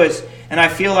St. Louis. And I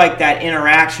feel like that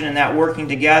interaction and that working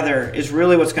together is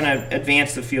really what's going to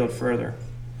advance the field further.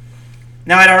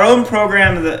 Now, at our own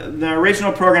program, the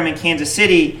original program in Kansas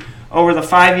City, over the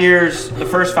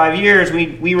first 5 years,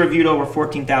 we reviewed over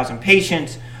 14,000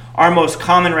 patients. Our most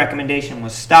common recommendation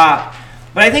was stop.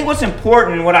 But I think what's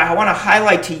important, what I want to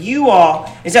highlight to you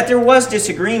all, is that there was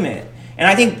disagreement. And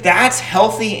I think that's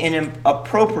healthy and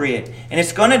appropriate. And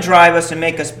it's going to drive us and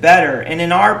make us better. And in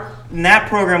that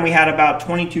program, we had about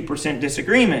 22%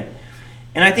 disagreement.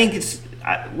 And I think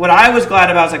what I was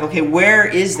glad about is like, okay, where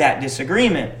is that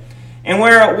disagreement? And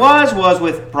where it was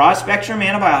with broad-spectrum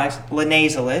antibiotics,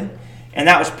 linezolid, and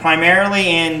that was primarily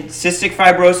in cystic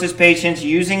fibrosis patients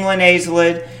using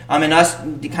linezolid, and us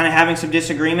kind of having some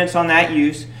disagreements on that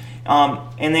use,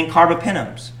 and then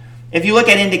carbapenems. If you look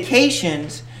at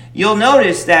indications, you'll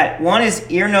notice that one is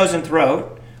ear, nose, and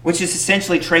throat, which is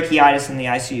essentially tracheitis in the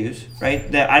ICUs,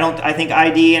 right? I think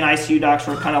ID and ICU docs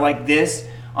were kind of like this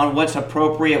on what's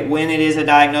appropriate, when it is a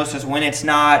diagnosis, when it's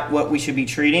not, what we should be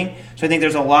treating. So I think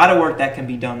there's a lot of work that can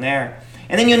be done there.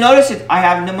 And then you'll notice that I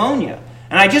have pneumonia.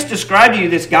 And I just described to you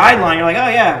this guideline. You're like, oh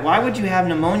yeah, why would you have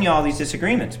pneumonia, all these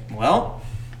disagreements? Well,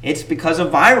 it's because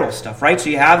of viral stuff, right? So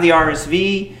you have the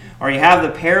RSV or you have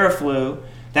the paraflu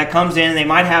that comes in. They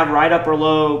might have right upper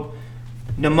lobe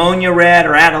pneumonia red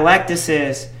or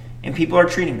atelectasis, and people are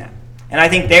treating that. And I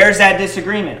think there's that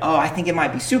disagreement. Oh, I think it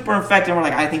might be super infected. And we're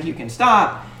like, I think you can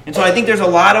stop. And so I think there's a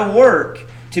lot of work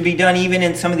to be done even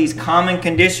in some of these common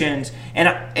conditions. And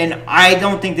I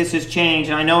don't think this has changed.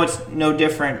 And I know it's no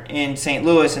different in St.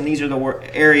 Louis. And these are the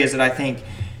areas that I think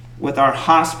with our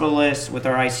hospitalists, with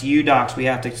our ICU docs, we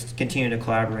have to continue to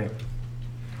collaborate.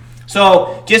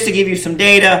 So just to give you some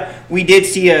data, we did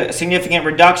see a significant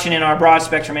reduction in our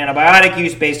broad-spectrum antibiotic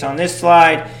use based on this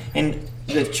slide. And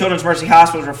the Children's Mercy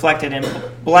Hospital is reflected in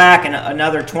black and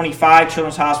another 25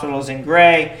 children's hospitals in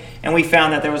gray. And we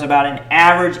found that there was about an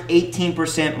average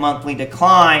 18% monthly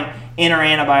decline in our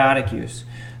antibiotic use.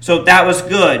 So that was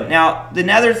good. Now, the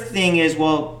other thing is,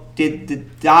 well, did the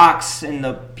docs and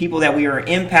the people that we were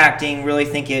impacting really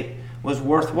think it was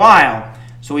worthwhile?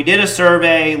 So we did a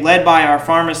survey led by our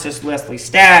pharmacist, Leslie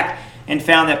Stack, and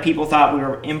found that people thought we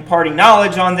were imparting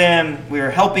knowledge on them, we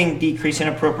were helping decrease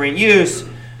inappropriate use,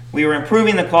 we were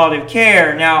improving the quality of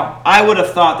care. Now, I would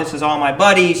have thought this is all my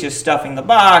buddies just stuffing the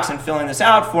box and filling this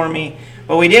out for me,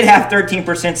 but we did have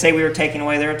 13% say we were taking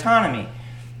away their autonomy.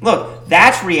 Look,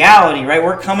 that's reality, right?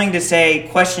 We're coming to say,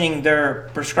 questioning their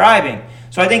prescribing.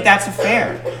 So I think that's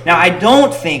fair. Now, I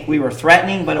don't think we were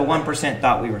threatening, but a 1%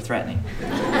 thought we were threatening.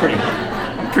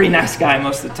 Pretty nice guy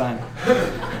most of the time.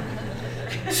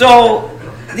 So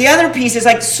the other piece is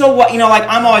like, so what?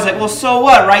 I'm always like, well, so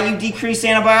what, right? You decrease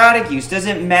antibiotic use. Does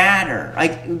it matter?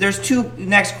 Like, there's two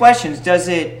next questions. Does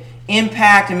it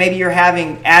impact, and maybe you're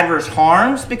having adverse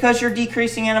harms because you're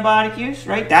decreasing antibiotic use,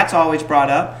 right? That's always brought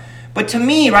up. But to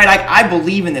me, right, I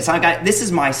believe in this. This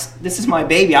is my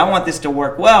baby. I want this to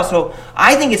work well. So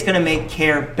I think it's going to make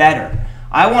care better.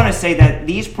 I want to say that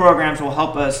these programs will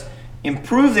help us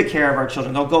improve the care of our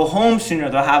children. They'll go home sooner.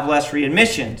 They'll have less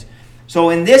readmissions. So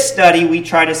in this study, we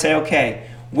try to say, okay,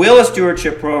 will a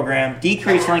stewardship program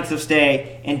decrease lengths of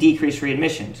stay and decrease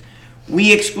readmissions?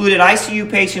 We excluded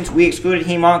ICU patients. We excluded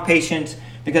hem-onc patients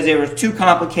because they were too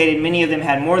complicated. Many of them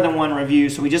had more than one review,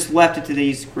 so we just left it to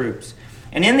these groups.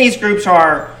 And in these groups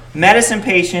are medicine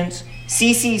patients.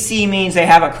 CCC means they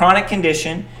have a chronic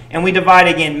condition. And we divide,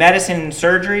 again, medicine and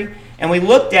surgery. And we'd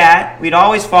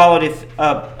always followed if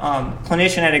a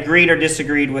clinician had agreed or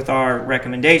disagreed with our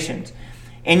recommendations.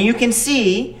 And you can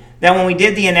see that when we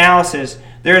did the analysis,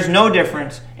 there is no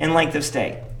difference in length of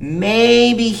stay.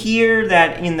 Maybe here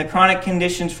that in the chronic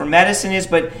conditions for medicine is,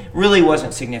 but really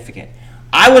wasn't significant.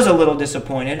 I was a little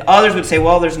disappointed. Others would say,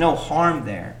 well, there's no harm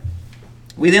there.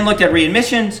 We then looked at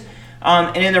readmissions,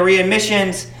 and in the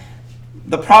readmissions,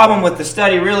 the problem with the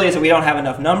study really is that we don't have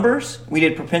enough numbers. We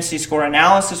did propensity score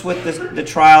analysis with the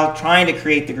trial, trying to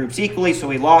create the groups equally, so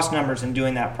we lost numbers in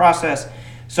doing that process.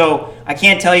 So I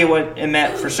can't tell you what it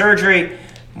meant for surgery.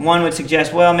 One would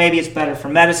suggest, well, maybe it's better for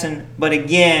medicine, but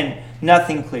again,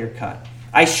 nothing clear-cut.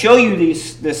 I show you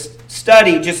this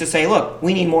study just to say, look,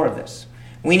 we need more of this.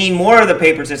 We need more of the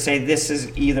papers that say this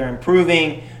is either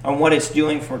improving on what it's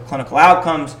doing for clinical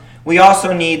outcomes. We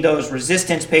also need those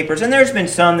resistance papers, and there's been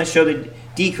some that show the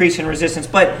decrease in resistance,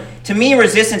 but to me,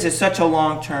 resistance is such a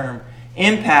long-term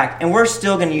impact, and we're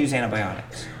still going to use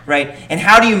antibiotics, right? And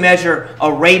how do you measure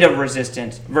a rate of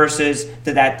resistance versus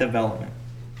that development?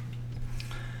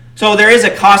 So there is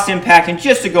a cost impact, and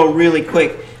just to go really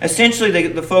quick, essentially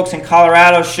the folks in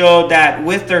Colorado showed that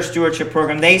with their stewardship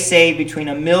program, they saved between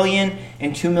 $1 million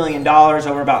and $2 million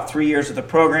over about 3 years of the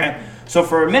program. So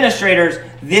for administrators,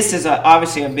 this is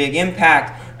obviously a big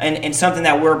impact and something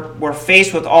that we're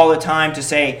faced with all the time to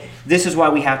say, this is why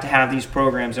we have to have these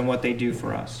programs and what they do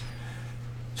for us.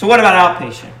 So what about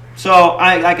outpatient? So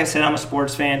like I said, I'm a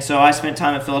sports fan, so I spent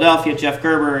time in Philadelphia. Jeff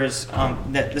Gerber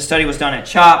the study was done at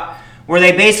CHOP, where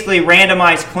they basically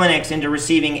randomized clinics into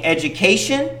receiving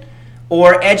education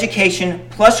or education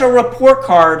plus a report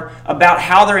card about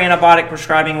how their antibiotic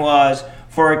prescribing was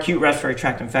for acute respiratory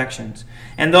tract infections.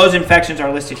 And those infections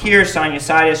are listed here: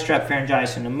 sinusitis, strep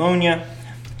pharyngitis, and pneumonia.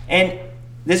 And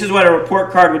this is what a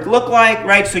report card would look like,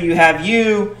 right? So you have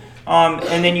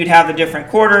and then you'd have the different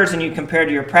quarters, and you compare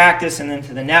to your practice and then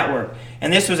to the network.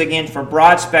 And this was, again, for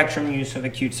broad spectrum use of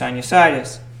acute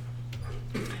sinusitis.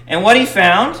 And what he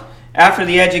found after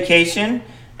the education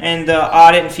and the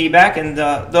audit and feedback, and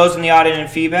those in the audit and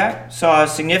feedback saw a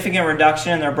significant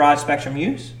reduction in their broad spectrum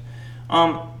use.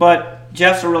 But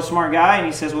Jeff's a real smart guy, and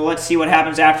he says, well, let's see what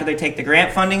happens after they take the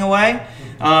grant funding away.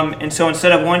 And so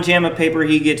instead of 1 JAMA paper,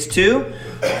 he gets 2,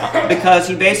 because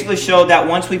he basically showed that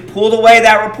once we pulled away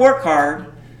that report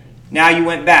card, now you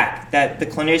went back, that the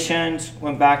clinicians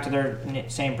went back to their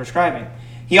same prescribing.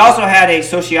 He also had a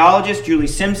sociologist, Julie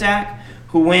Simzak,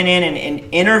 who went in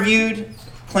and interviewed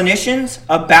clinicians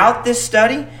about this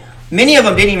study. Many of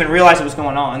them didn't even realize it was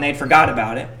going on. They'd forgot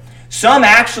about it. Some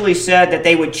actually said that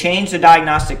they would change the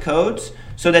diagnostic codes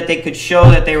so that they could show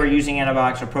that they were using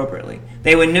antibiotics appropriately.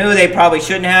 They knew they probably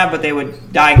shouldn't have, but they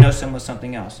would diagnose them with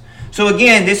something else. So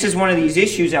again, this is one of these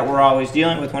issues that we're always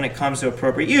dealing with when it comes to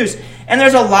appropriate use. And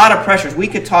there's a lot of pressures. We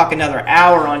could talk another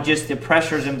hour on just the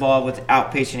pressures involved with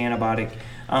outpatient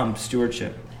antibiotic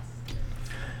stewardship.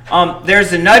 There's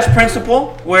the nudge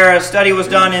principle, where a study was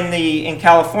done in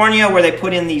California where they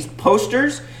put in these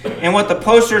posters. And what the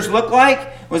posters look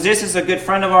like was, this is a good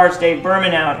friend of ours, Dave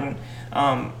Berman, out in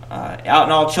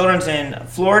All Children's in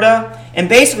Florida. And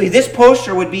basically this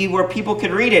poster would be where people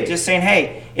could read it, just saying,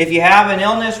 hey, if you have an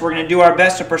illness, we're going to do our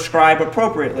best to prescribe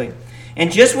appropriately.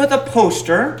 And just with a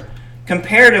poster,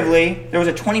 comparatively, there was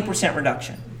a 20%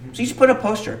 reduction. So you just put a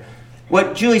poster.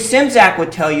 What Julie Simzak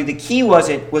would tell you, the key was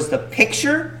the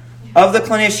picture of the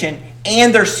clinician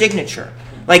and their signature.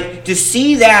 Like, to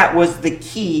see that was the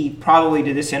key probably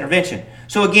to this intervention.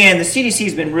 So again, the CDC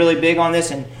has been really big on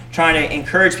this and trying to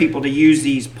encourage people to use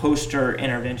these poster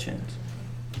interventions.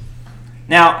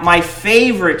 Now, my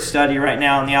favorite study right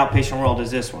now in the outpatient world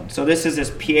is this one. So this is this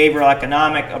behavioral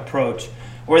economic approach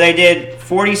where they did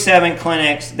 47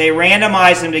 clinics. They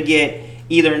randomized them to get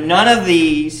either none of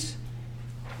these,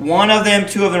 1 of them,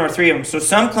 2 of them, or 3 of them. So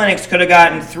some clinics could have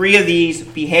gotten 3 of these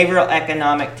behavioral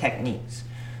economic techniques.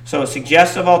 So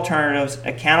suggestive alternatives,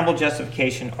 accountable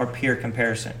justification, or peer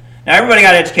comparison. Now, everybody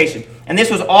got education. And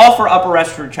this was all for upper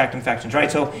respiratory tract infections,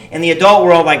 right? So in the adult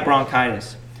world, like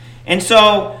bronchitis. And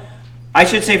so I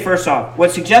should say, first off,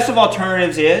 what suggestive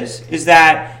alternatives is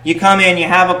that you come in, you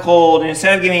have a cold, and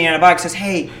instead of giving you antibiotics, it says,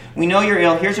 hey, we know you're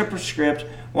ill. Here's a prescript.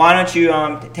 Why don't you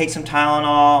take some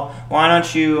Tylenol? Why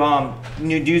don't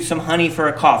you do some honey for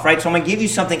a cough, right? So I'm going to give you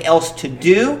something else to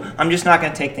do. I'm just not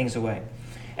going to take things away.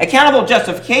 Accountable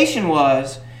justification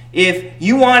was, if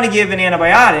you wanted to give an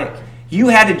antibiotic, you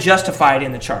had to justify it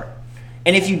in the chart.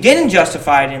 And if you didn't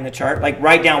justify it in the chart, like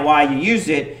write down why you used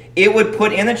it, it would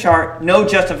put in the chart no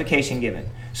justification given.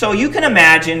 So you can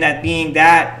imagine that being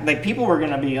that, like, people were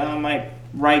going to be, I might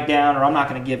write down, or I'm not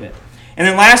going to give it. And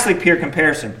then lastly, peer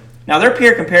comparison. Now, their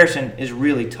peer comparison is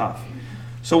really tough.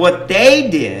 So what they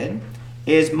did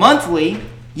is monthly,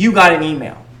 you got an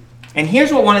email. And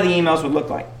here's what one of the emails would look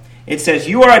like. It says,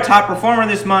 you are a top performer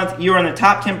this month. You are in the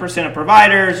top 10% of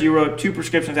providers. You wrote 2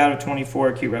 prescriptions out of 24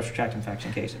 acute respiratory tract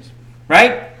infection cases.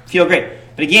 Right? Feel great.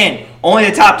 But again, only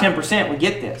the top 10% would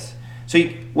get this. So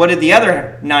what did the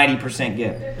other 90%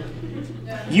 get?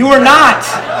 You are not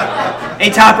a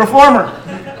top performer.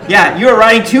 Yeah, you are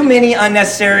writing too many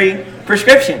unnecessary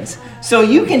prescriptions. So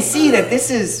you can see that this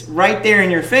is right there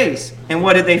in your face. And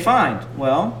what did they find?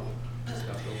 Well,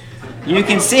 you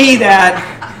can see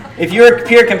that if you're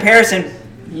peer comparison,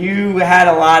 you had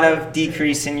a lot of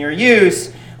decrease in your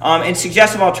use, and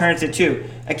suggestive alternative too.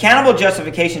 Accountable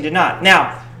justification did not.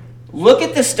 Now, look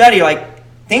at the study. Like,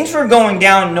 things were going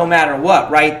down no matter what,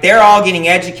 right? They're all getting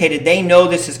educated. They know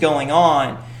this is going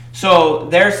on. So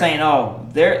they're saying, oh,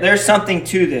 there's something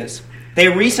to this. They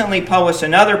recently published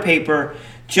another paper,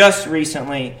 just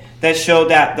recently, that showed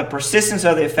that the persistence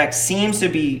of the effect seems to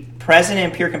be present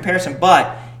in peer comparison,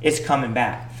 but it's coming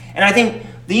back. And I think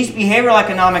these behavioral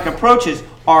economic approaches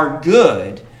are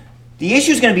good. The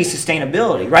issue is going to be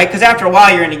sustainability, right? Because after a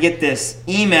while, you're going to get this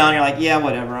email, and you're like, yeah,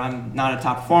 whatever, I'm not a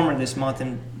top performer this month,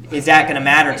 and is that going to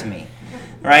matter to me,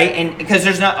 right? And because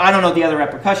I don't know the other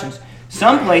repercussions.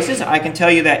 Some places, I can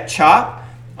tell you that CHOP,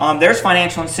 there's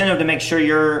financial incentive to make sure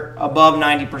you're above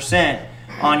 90%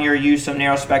 on your use of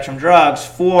narrow spectrum drugs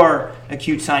for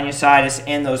acute sinusitis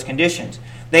and those conditions.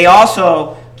 They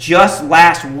also, just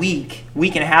last week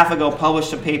and a half ago,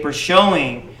 published a paper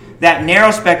showing that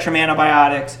narrow spectrum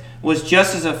antibiotics was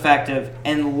just as effective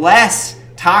and less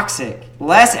toxic,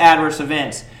 less adverse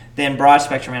events than broad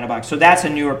spectrum antibiotics. So that's a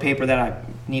newer paper that I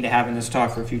need to have in this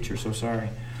talk for future, so sorry.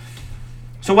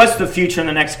 So what's the future in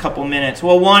the next couple minutes?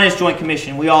 Well, one is Joint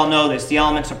Commission. We all know this. The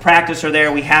elements of practice are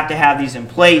there. We have to have these in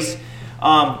place.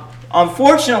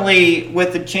 Unfortunately,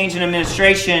 with the change in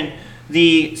administration,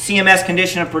 the CMS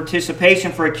condition of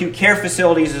participation for acute care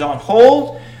facilities is on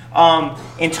hold.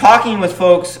 In talking with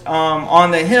folks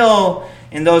on the Hill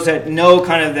and those that know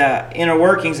kind of the inner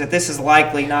workings, that this is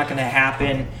likely not going to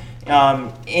happen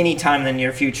anytime in the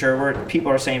near future, where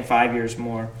people are saying 5 years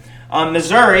more.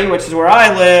 Missouri, which is where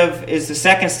I live, is the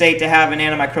second state to have an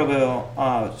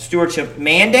antimicrobial stewardship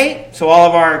mandate. So all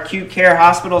of our acute care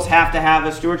hospitals have to have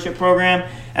a stewardship program,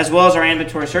 as well as our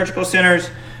ambulatory surgical centers.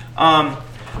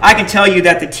 I can tell you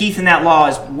that the teeth in that law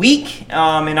is weak,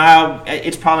 and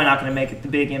it's probably not going to make the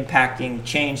big impacting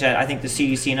change that I think the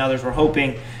CDC and others were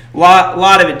hoping. A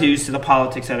lot of it due to the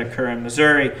politics that occur in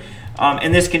Missouri.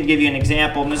 And this can give you an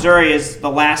example. Missouri is the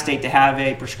last state to have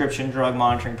a prescription drug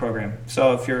monitoring program.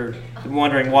 So if you're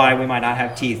wondering why we might not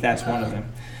have teeth, that's one of them.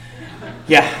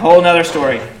 Yeah, whole nother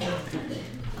story.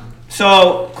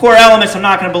 So core elements, I'm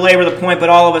not going to belabor the point, but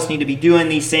all of us need to be doing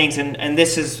these things. And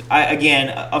this is, again,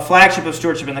 a flagship of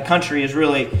stewardship in the country is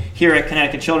really here at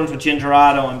Connecticut Children's with Jen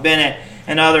Dorado and Bennett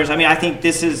and others. I mean, I think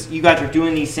you guys are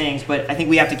doing these things, but I think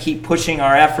we have to keep pushing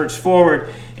our efforts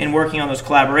forward and working on those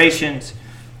collaborations.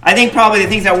 I think probably the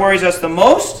things that worries us the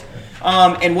most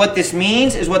and what this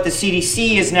means is what the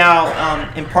CDC is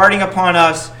now imparting upon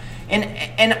us.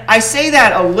 And I say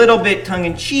that a little bit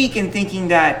tongue-in-cheek and thinking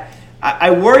that I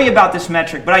worry about this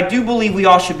metric, but I do believe we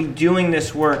all should be doing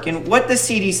this work. And what the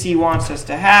CDC wants us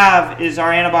to have is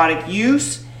our antibiotic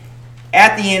use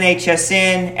at the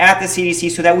NHSN, at the CDC,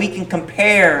 so that we can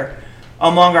compare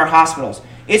among our hospitals.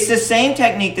 It's the same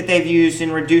technique that they've used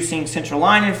in reducing central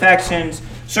line infections,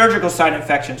 surgical site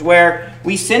infections, where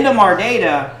we send them our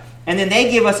data and then they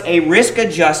give us a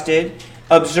risk-adjusted,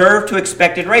 observed to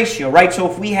expected ratio, right? So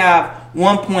if we have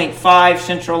 1.5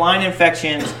 central line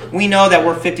infections, we know that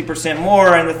we're 50%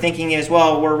 more, and the thinking is,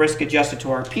 well, we're risk-adjusted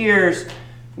to our peers,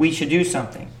 we should do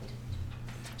something.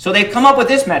 So they've come up with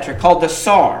this metric called the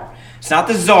SAR. It's not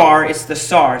the czar, it's the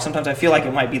SAR. Sometimes I feel like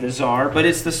it might be the czar, but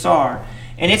it's the SAR.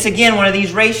 And it's, again, one of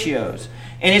these ratios.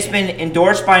 And it's been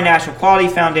endorsed by National Quality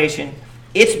Foundation.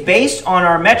 It's based on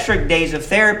our metric days of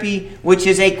therapy, which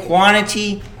is a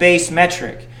quantity-based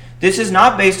metric. This is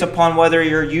not based upon whether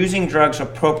you're using drugs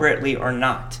appropriately or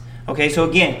not. Okay, so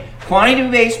again,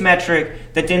 quantity-based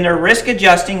metric that then they're risk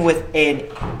adjusting with a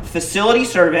facility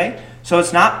survey. So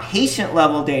it's not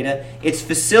patient-level data, it's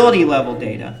facility-level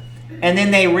data. And then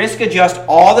they risk adjust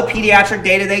all the pediatric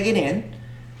data they get in.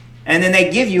 And then they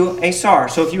give you a SAR.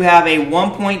 So if you have a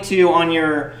 1.2 on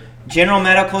your general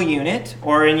medical unit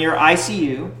or in your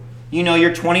ICU, you know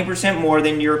you're 20% more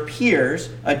than your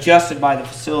peers adjusted by the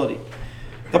facility.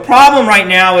 The problem right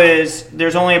now is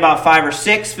there's only about 5 or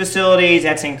 6 facilities.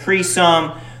 That's increased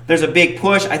some. There's a big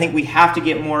push. I think we have to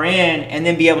get more in and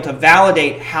then be able to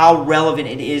validate how relevant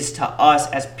it is to us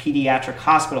as pediatric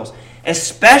hospitals,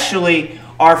 especially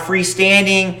our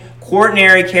freestanding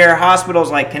quaternary care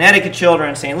hospitals like Connecticut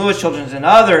Children's, St. Louis Children's, and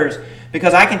others,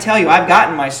 because I can tell you I've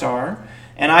gotten my SAR,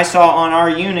 and I saw on our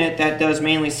unit that does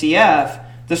mainly CF,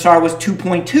 the SAR was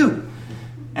 2.2.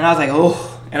 And I was like,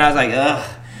 oh, and I was like, ugh,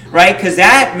 right? Because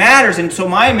that matters. And so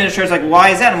my administrator's like, why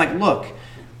is that? I'm like, look,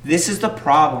 this is the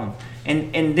problem.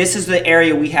 And this is the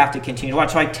area we have to continue to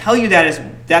watch. So I tell you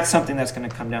that's something that's going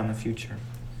to come down in the future.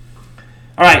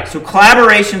 All right, so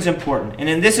collaboration is important. And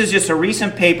then this is just a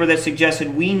recent paper that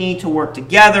suggested we need to work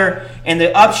together. And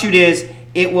the upshoot is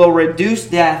it will reduce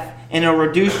death and it'll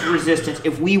reduce resistance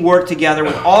if we work together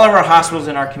with all of our hospitals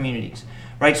in our communities.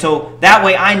 Right, so that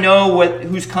way I know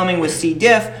who's coming with C.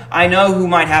 diff. I know who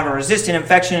might have a resistant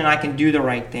infection, and I can do the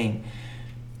right thing.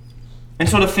 And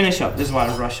so to finish up, this is why I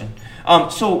was rushing.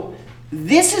 So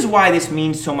this is why this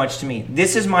means so much to me.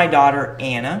 This is my daughter,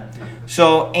 Anna.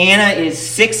 So Anna is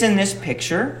 6 in this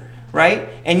picture, right?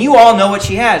 And you all know what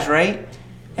she has, right?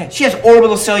 Yeah, she has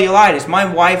orbital cellulitis. My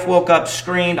wife woke up,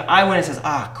 screamed. I went and says,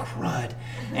 crud.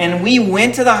 And we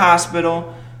went to the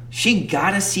hospital. She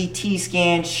got a CT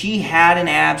scan. She had an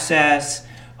abscess.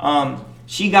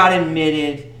 She got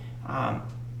admitted. And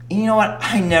you know what?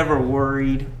 I never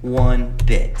worried one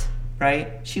bit.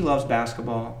 right? She loves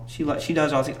basketball. She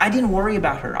does all these things. I didn't worry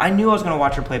about her. I knew I was going to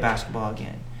watch her play basketball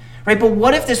again, right? But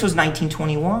what if this was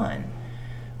 1921?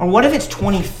 Or what if it's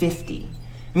 2050?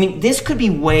 I mean, this could be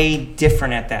way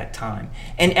different at that time.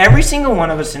 And every single one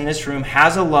of us in this room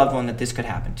has a loved one that this could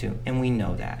happen to, and we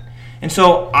know that. And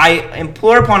so I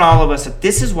implore upon all of us that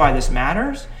this is why this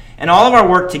matters, and all of our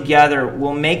work together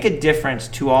will make a difference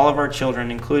to all of our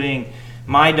children, including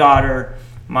my daughter,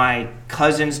 my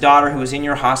cousin's daughter who was in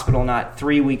your hospital not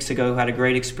 3 weeks ago who had a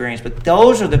great experience. But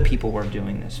those are the people we're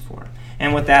doing this for.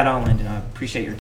 And with that, I'll end, and I appreciate your time.